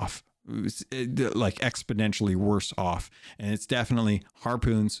worse off, like exponentially worse off. And it's definitely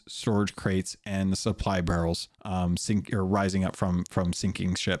harpoons, storage crates, and the supply barrels rising up from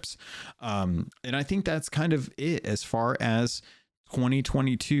sinking ships. And I think that's kind of it as far as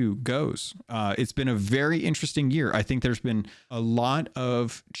 2022 goes. It's been a very interesting year. I think there's been a lot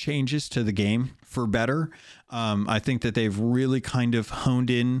of changes to the game for better. I think that they've really kind of honed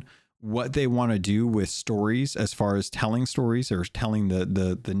in what they want to do with stories as far as telling stories or telling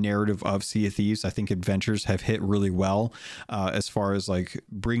the narrative of Sea of Thieves. I think Adventures have hit really well as far as like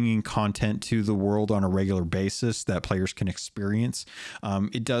bringing content to the world on a regular basis that players can experience.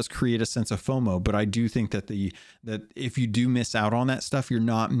 It does create a sense of FOMO, but I do think that that if you do miss out on that stuff, you're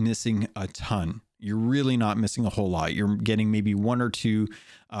not missing a ton. You're really not missing a whole lot. You're getting maybe one or two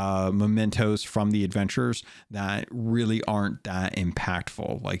mementos from the adventures that really aren't that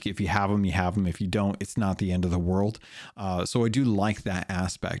impactful. Like if you have them, you have them. If you don't, it's not the end of the world. So I do like that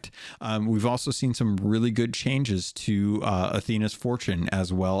aspect. We've also seen some really good changes to Athena's Fortune,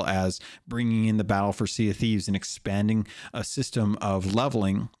 as well as bringing in the Battle for Sea of Thieves and expanding a system of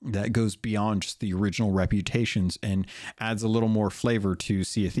leveling that goes beyond just the original reputations and adds a little more flavor to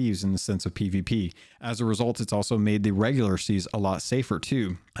Sea of Thieves in the sense of PvP. As a result, it's also made the regular seas a lot safer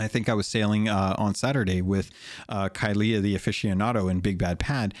too. I think I was sailing on Saturday with Kylea the aficionado in Big Bad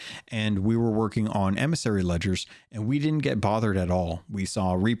Pad, and we were working on emissary ledgers, and we didn't get bothered at all. We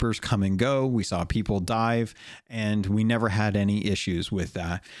saw reapers come and go, we saw people dive, and we never had any issues with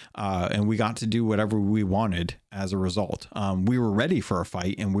that. And we got to do whatever we wanted as a result. We were ready for a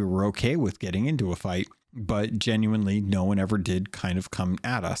fight, and we were okay with getting into a fight, but genuinely no one ever did kind of come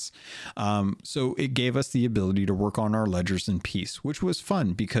at us. So it gave us the ability to work on our ledgers in peace, which was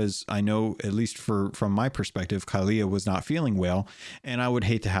fun because I know, at least from my perspective, Kylea was not feeling well, and I would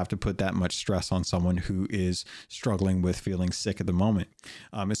hate to have to put that much stress on someone who is struggling with feeling sick at the moment,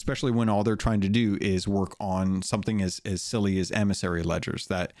 especially when all they're trying to do is work on something as silly as emissary ledgers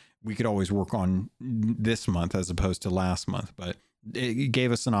that we could always work on this month as opposed to last month. But it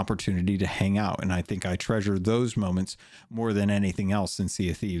gave us an opportunity to hang out, and I think I treasure those moments more than anything else in Sea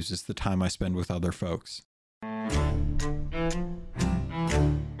of Thieves. Is the time I spend with other folks.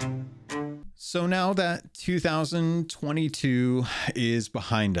 So now that 2022 is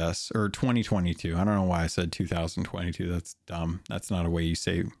behind us, or 2022, I don't know why I said 2022. That's dumb. That's not a way you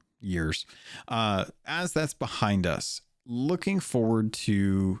say years. As that's behind us, looking forward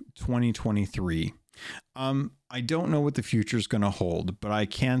to 2023. I don't know what the future is going to hold, but I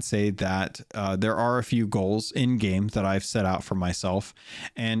can say that there are a few goals in game that I've set out for myself,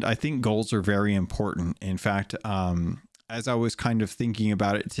 and I think goals are very important. In fact, as I was kind of thinking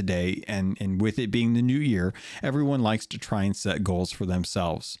about it today, and with it being the new year, everyone likes to try and set goals for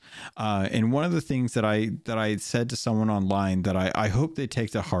themselves. And one of the things that I said to someone online that I hope they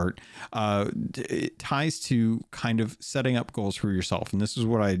take to heart, it ties to kind of setting up goals for yourself. And this is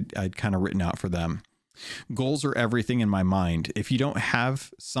what I'd kind of written out for them. Goals are everything in my mind. If you don't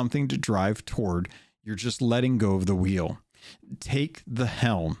have something to drive toward, you're just letting go of the wheel. Take the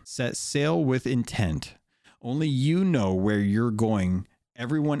helm, set sail with intent. Only you know where you're going.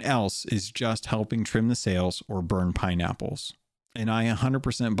 Everyone else is just helping trim the sails or burn pineapples. And I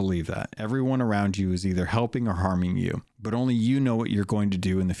 100% believe that. Everyone around you is either helping or harming you, but only you know what you're going to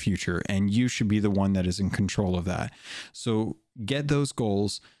do in the future, and you should be the one that is in control of that. So get those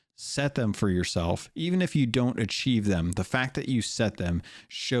goals, set them for yourself. Even if you don't achieve them, the fact that you set them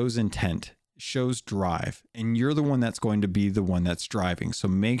shows intent, shows drive, and you're the one that's going to be the one that's driving. So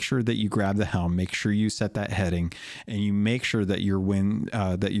make sure that you grab the helm, make sure you set that heading, and you make sure that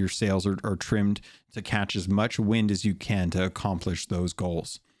that your sails are trimmed to catch as much wind as you can to accomplish those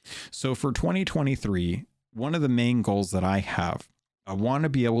goals. So for 2023, one of the main goals that I have, I want to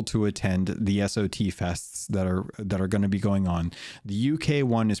be able to attend the SOT fests that are going to be going on. The UK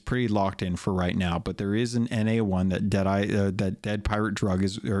one is pretty locked in for right now, but there is an NA one that Dead Pirate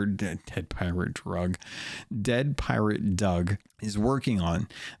Doug is working on,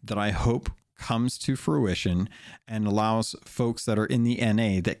 that I hope comes to fruition and allows folks that are in the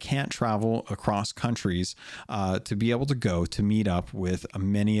NA that can't travel across countries to be able to go to meet up with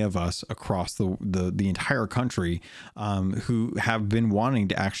many of us across the entire country who have been wanting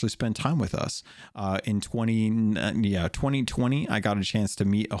to actually spend time with us. In 2020, I got a chance to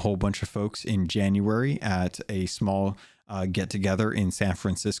meet a whole bunch of folks in January at a small get together in San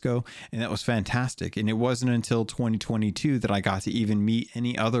Francisco, and that was fantastic. And it wasn't until 2022 that I got to even meet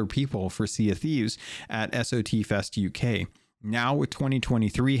any other people for Sea of Thieves at SOT Fest UK. Now with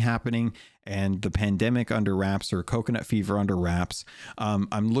 2023 happening and the pandemic under wraps, or coconut fever under wraps,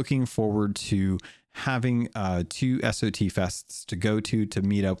 I'm looking forward to having 2 SOT fests to go to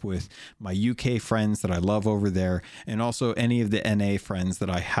meet up with my UK friends that I love over there, and also any of the NA friends that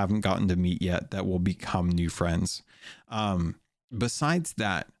I haven't gotten to meet yet that will become new friends. Besides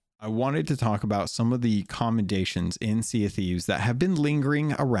that, I wanted to talk about some of the commendations in Sea of Thieves that have been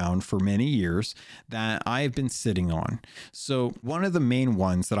lingering around for many years that I've been sitting on. So one of the main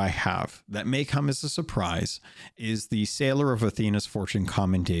ones that I have that may come as a surprise is the Sailor of Athena's Fortune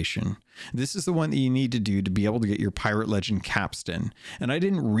commendation. This is the one that you need to do to be able to get your Pirate Legend capstan. And I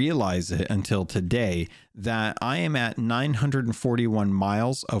didn't realize it until today that I am at 941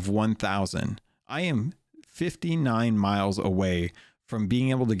 miles of 1,000. I am 59 miles away from being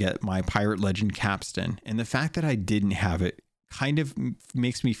able to get my Pirate Legend capstan. And the fact that I didn't have it kind of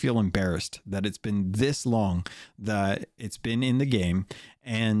makes me feel embarrassed that it's been this long that it's been in the game,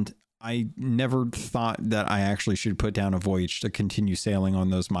 and I never thought that I actually should put down a voyage to continue sailing on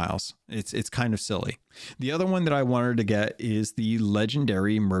those miles. It's kind of silly. The other one that I wanted to get is the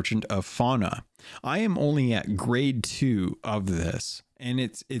legendary Merchant of Fauna. I am only at grade 2 of this, and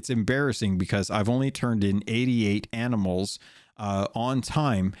it's embarrassing because I've only turned in 88 animals on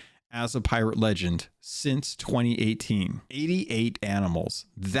time as a Pirate Legend since 2018. 88 animals.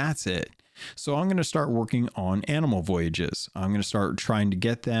 That's it. So I'm going to start working on animal voyages. I'm going to start trying to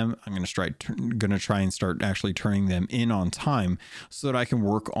get them. I'm going to try and start actually turning them in on time so that I can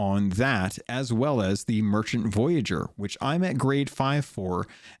work on that, as well as the Merchant Voyager, which I'm at grade 5 for,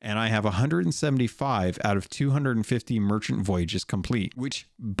 and I have 175 out of 250 Merchant Voyages complete, which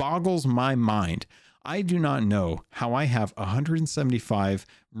boggles my mind. I do not know how I have 175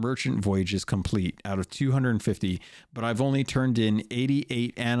 Merchant Voyages complete out of 250, but I've only turned in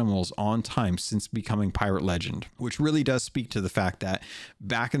 88 animals on time since becoming Pirate Legend, which really does speak to the fact that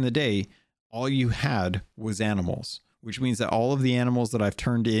back in the day, all you had was animals, which means that all of the animals that I've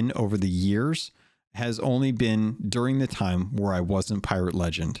turned in over the years has only been during the time where I wasn't Pirate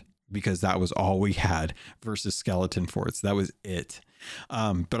Legend, because that was all we had versus Skeleton Forts. That was it.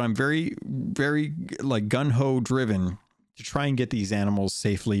 But I'm very, very like gung-ho driven to try and get these animals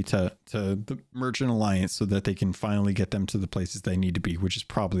safely to the Merchant Alliance so that they can finally get them to the places they need to be, which is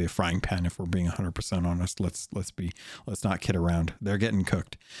probably a frying pan if we're being 100% honest. Let's not kid around. They're getting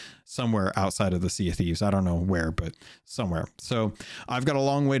cooked somewhere outside of the Sea of Thieves. I don't know where, but somewhere. So I've got a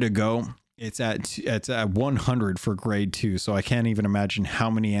long way to go. It's at 100 for grade 2, so I can't even imagine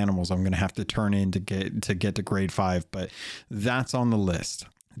how many animals I'm going to have to turn in to get to grade 5, but that's on the list.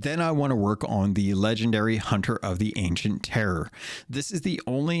 Then I want to work on the legendary Hunter of the Ancient Terror. This is the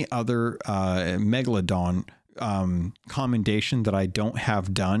only other Megalodon commendation that I don't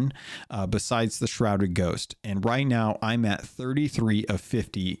have done besides the Shrouded Ghost. And right now I'm at 33 of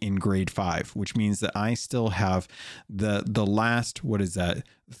 50 in grade 5, which means that I still have the last,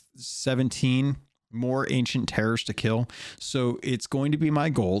 17 more ancient terrors to kill. So it's going to be my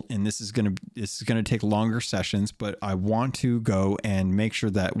goal, and this is going to take longer sessions, but I want to go and make sure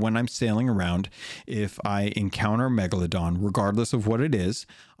that when I'm sailing around, if I encounter Megalodon, regardless of what it is,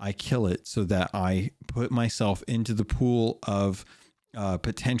 I kill it so that I put myself into the pool of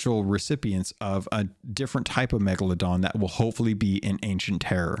potential recipients of a different type of Megalodon that will hopefully be an ancient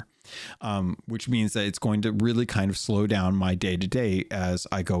terror. Which means that it's going to really kind of slow down my day-to-day as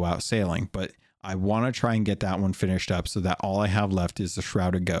I go out sailing. But I want to try and get that one finished up so that all I have left is the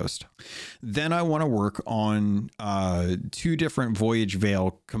Shrouded Ghost. Then I want to work on 2 different Voyage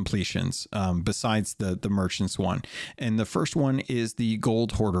Veil completions besides the Merchant's one. And the first one is the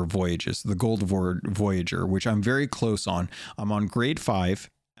Gold Hoarder Voyages, the Gold Voyager, which I'm very close on. I'm on grade 5.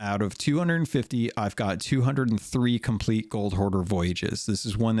 Out of 250, I've got 203 complete Gold Hoarder Voyages. This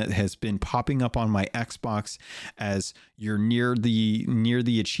is one that has been popping up on my Xbox as you're near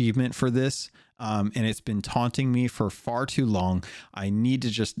the achievement for this. And it's been taunting me for far too long. I need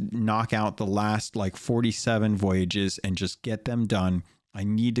to just knock out the last 47 voyages and just get them done. I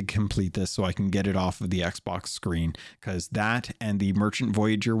need to complete this so I can get it off of the Xbox screen, because that and the Merchant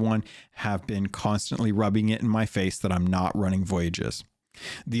Voyager one have been constantly rubbing it in my face that I'm not running voyages.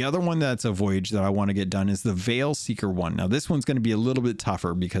 The other one that's a voyage that I want to get done is the Veil Seeker one. Now this one's going to be a little bit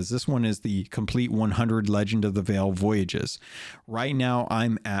tougher because this one is the complete 100 Legend of the Veil voyages. Right now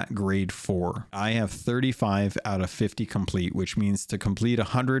I'm at grade 4. I have 35 out of 50 complete, which means to complete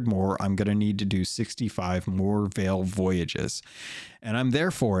 100 more, I'm going to need to do 65 more Veil voyages. And I'm there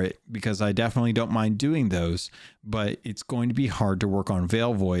for it because I definitely don't mind doing those, but it's going to be hard to work on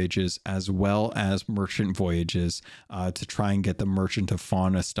Veil voyages as well as Merchant voyages to try and get the Merchant of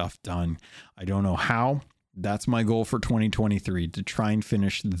Fauna stuff done. I don't know how. That's my goal for 2023, to try and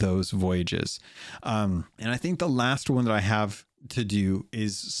finish those voyages. And I think the last one that I have to do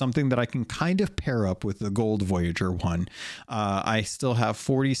is something that I can kind of pair up with the Gold Voyager one. I still have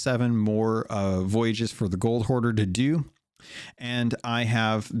 47 more voyages for the Gold Hoarder to do. And I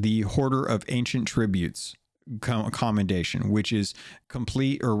have the Hoarder of Ancient Tributes commendation, which is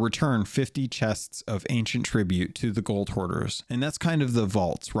complete or return 50 chests of ancient tribute to the Gold Hoarders. And that's kind of the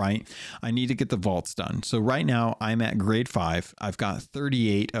vaults, right? I need to get the vaults done. So right now I'm at grade 5. I've got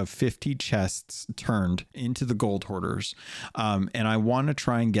 38 of 50 chests turned into the Gold Hoarders. And I want to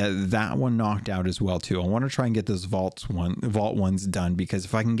try and get that one knocked out as well too. I want to try and get those vault ones done, because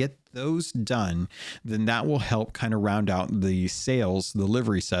if I can get those done, then that will help kind of round out the sales, the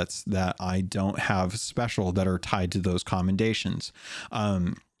livery sets that I don't have special that are tied to those commendations.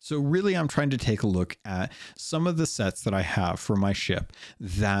 So really, I'm trying to take a look at some of the sets that I have for my ship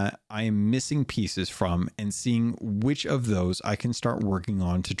that I am missing pieces from, and seeing which of those I can start working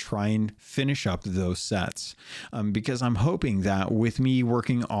on to try and finish up those sets. Because I'm hoping that with me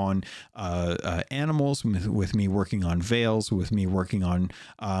working on animals, with me working on veils, with me working on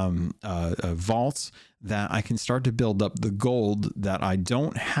vaults, that I can start to build up the gold that I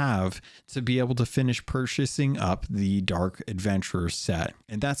don't have to be able to finish purchasing up the Dark Adventurer set.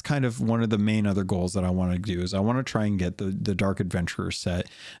 And that's kind of one of the main other goals that I want to do, is I want to try and get the Dark Adventurer set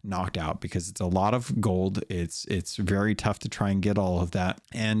knocked out, because it's a lot of gold. It's very tough to try and get all of that.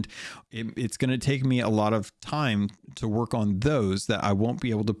 And it's going to take me a lot of time to work on those that I won't be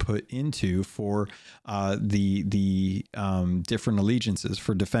able to put into for the different allegiances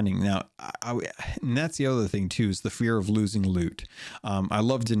for defending. Now, and that's the other thing too, is the fear of losing loot. I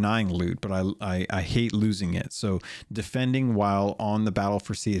love denying loot, but I hate losing it. So defending while on the Battle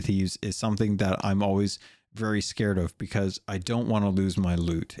for Sea of Thieves is something that I'm always very scared of, because I don't want to lose my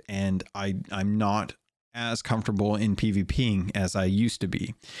loot, and I'm not as comfortable in PvPing as I used to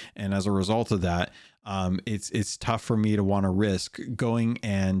be. And as a result of that, it's tough for me to want to risk going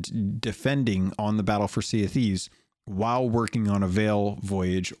and defending on the Battle for Sea of Thieves while working on a Veil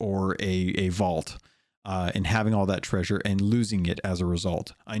voyage or a vault, and having all that treasure and losing it as a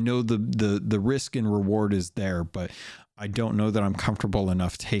result. I know the risk and reward is there, but I don't know that I'm comfortable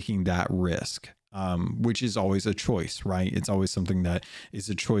enough taking that risk, which is always a choice, right? It's always something that is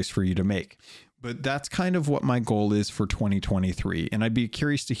a choice for you to make. But that's kind of what my goal is for 2023. And I'd be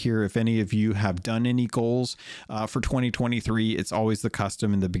curious to hear if any of you have done any goals for 2023. It's always the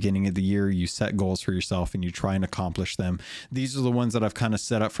custom in the beginning of the year. You set goals for yourself and you try and accomplish them. These are the ones that I've kind of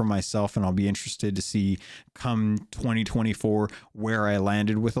set up for myself, and I'll be interested to see come 2024 where I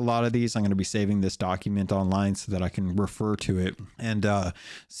landed with a lot of these. I'm going to be saving this document online so that I can refer to it and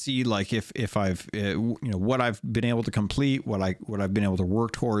see like if I've what I've been able to complete, what I've been able to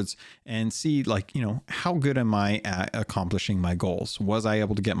work towards, and see like, how good am I at accomplishing my goals? Was I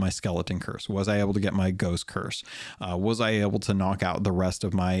able to get my skeleton curse? Was I able to get my ghost curse? Was I able to knock out the rest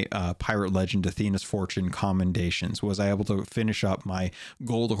of my pirate legend Athena's Fortune commendations? Was I able to finish up my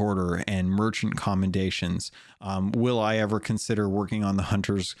gold hoarder and merchant commendations? Will I ever consider working on the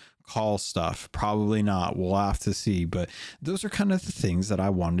hunter's call stuff? Probably not. We'll have to see. But those are kind of the things that I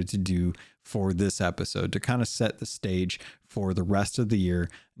wanted to do for this episode, to kind of set the stage for the rest of the year,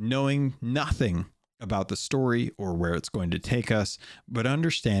 knowing nothing about the story or where it's going to take us, but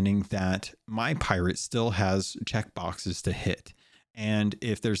understanding that my pirate still has check boxes to hit. And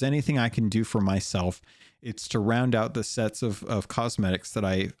if there's anything I can do for myself, it's to round out the sets of cosmetics that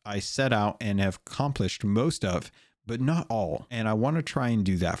I set out and have accomplished most of, but not all. And I want to try and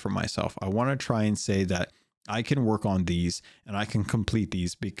do that for myself. I want to try and say that I can work on these and I can complete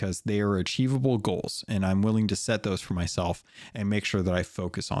these because they are achievable goals, and I'm willing to set those for myself and make sure that I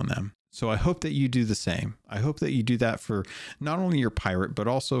focus on them. So I hope that you do the same. I hope that you do that for not only your pirate, but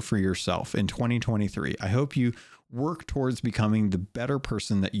also for yourself in 2023. I hope you work towards becoming the better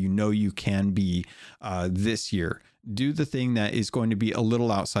person that you know you can be this year. Do the thing that is going to be a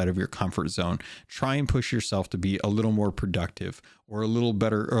little outside of your comfort zone. Try and push yourself to be a little more productive, or a little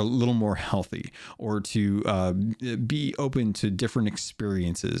better, or a little more healthy, or to be open to different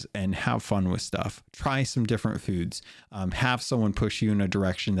experiences and have fun with stuff. Try some different foods. Have someone push you in a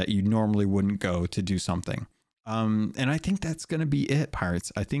direction that you normally wouldn't go to do something. And I think that's going to be it,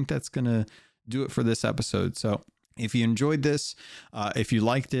 Pirates. I think that's going to do it for this episode. So if you enjoyed this, if you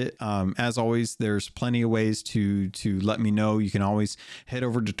liked it, as always, there's plenty of ways to let me know. You can always head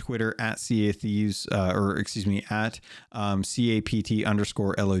over to Twitter at CATheves, at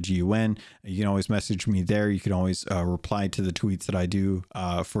CAPT_LOGUN. You can always message me there. You can always reply to the tweets that I do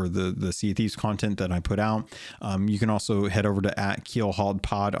for the Sea of Thieves content that I put out. You can also head over to at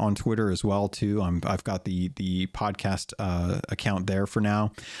KeelHauled on Twitter as well too. I've got the podcast account there for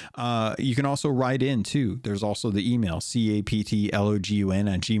now. You can also write in too. There's also the email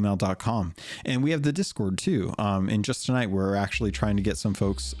captlogun@gmail.com, and we have the Discord too. And just tonight we're actually trying to get some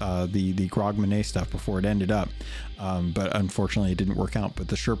folks the Grog Monet stuff before it ended up, but unfortunately it didn't work out. But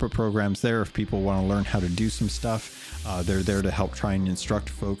the Sherpa program's there if people want to learn how to do some stuff. They're there to help try and instruct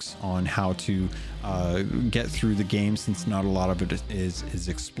folks on how to get through the game, since not a lot of it is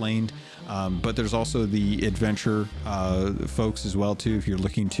explained. But there's also the adventure folks as well too. If you're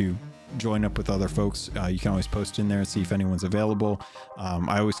looking to join up with other folks, you can always post in there and see if anyone's available.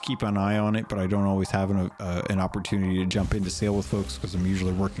 I always keep an eye on it, but I don't always have an opportunity to jump into sail with folks because I'm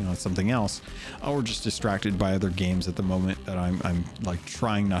usually working on something else, or just distracted by other games at the moment that I'm like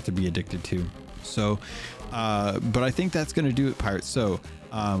trying not to be addicted to. So but I think that's going to do it, Pirates. So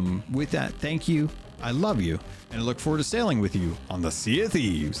with that, thank you, I love you, and I look forward to sailing with you on the Sea of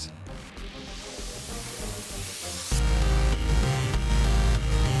Thieves.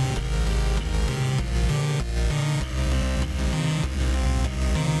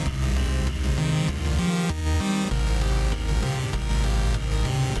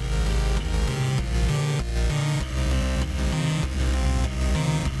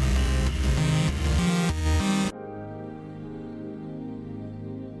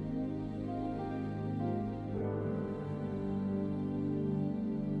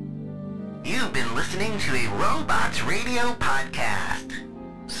 You've been listening to a Robots Radio podcast.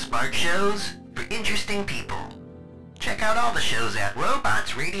 Smart shows for interesting people. Check out all the shows at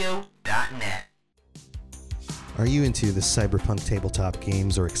robotsradio.net. Are you into the cyberpunk tabletop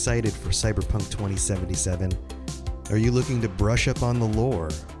games or excited for Cyberpunk 2077? Are you looking to brush up on the lore,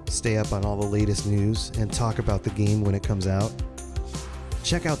 stay up on all the latest news, and talk about the game when it comes out?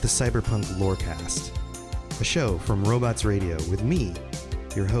 Check out the Cyberpunk Lorecast, a show from Robots Radio with me,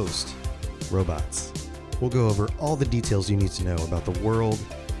 your host, Robots. We'll go over all the details you need to know about the world,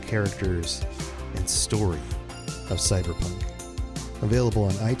 characters, and story of Cyberpunk. Available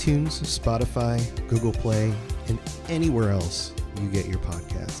on iTunes, Spotify, Google Play, and anywhere else you get your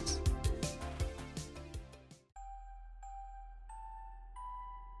podcasts.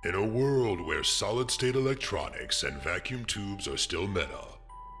 In a world where solid-state electronics and vacuum tubes are still meta,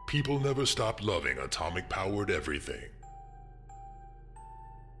 people never stop loving atomic-powered everything.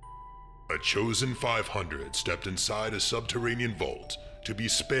 A chosen 500 stepped inside a subterranean vault to be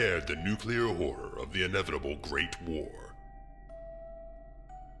spared the nuclear horror of the inevitable Great War.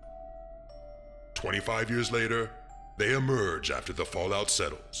 25 years later, they emerge after the fallout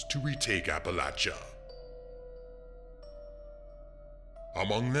settles to retake Appalachia.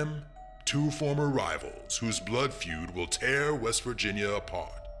 Among them, 2 former rivals whose blood feud will tear West Virginia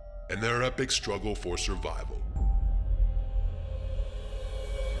apart in their epic struggle for survival.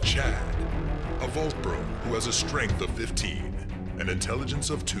 Chad, a vault bro who has a strength of 15, an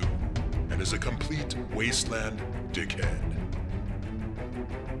intelligence of 2, and is a complete wasteland dickhead.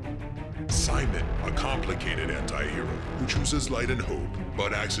 Simon, a complicated anti-hero who chooses light and hope,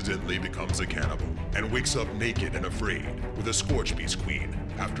 but accidentally becomes a cannibal and wakes up naked and afraid with a Scorch Beast queen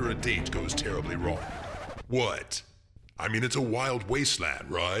after a date goes terribly wrong. What? I mean, it's a wild wasteland,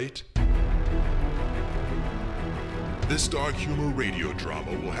 right? This dark humor radio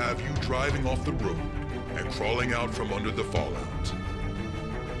drama will have you driving off the road and crawling out from under the fallout.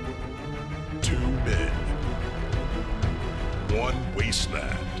 2 men, 1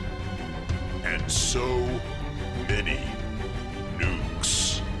 wasteland, and so many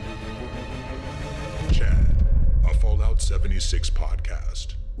nukes. Chad, a Fallout 76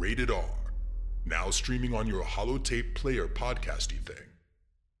 podcast, rated R, now streaming on your holotape player podcasty thing.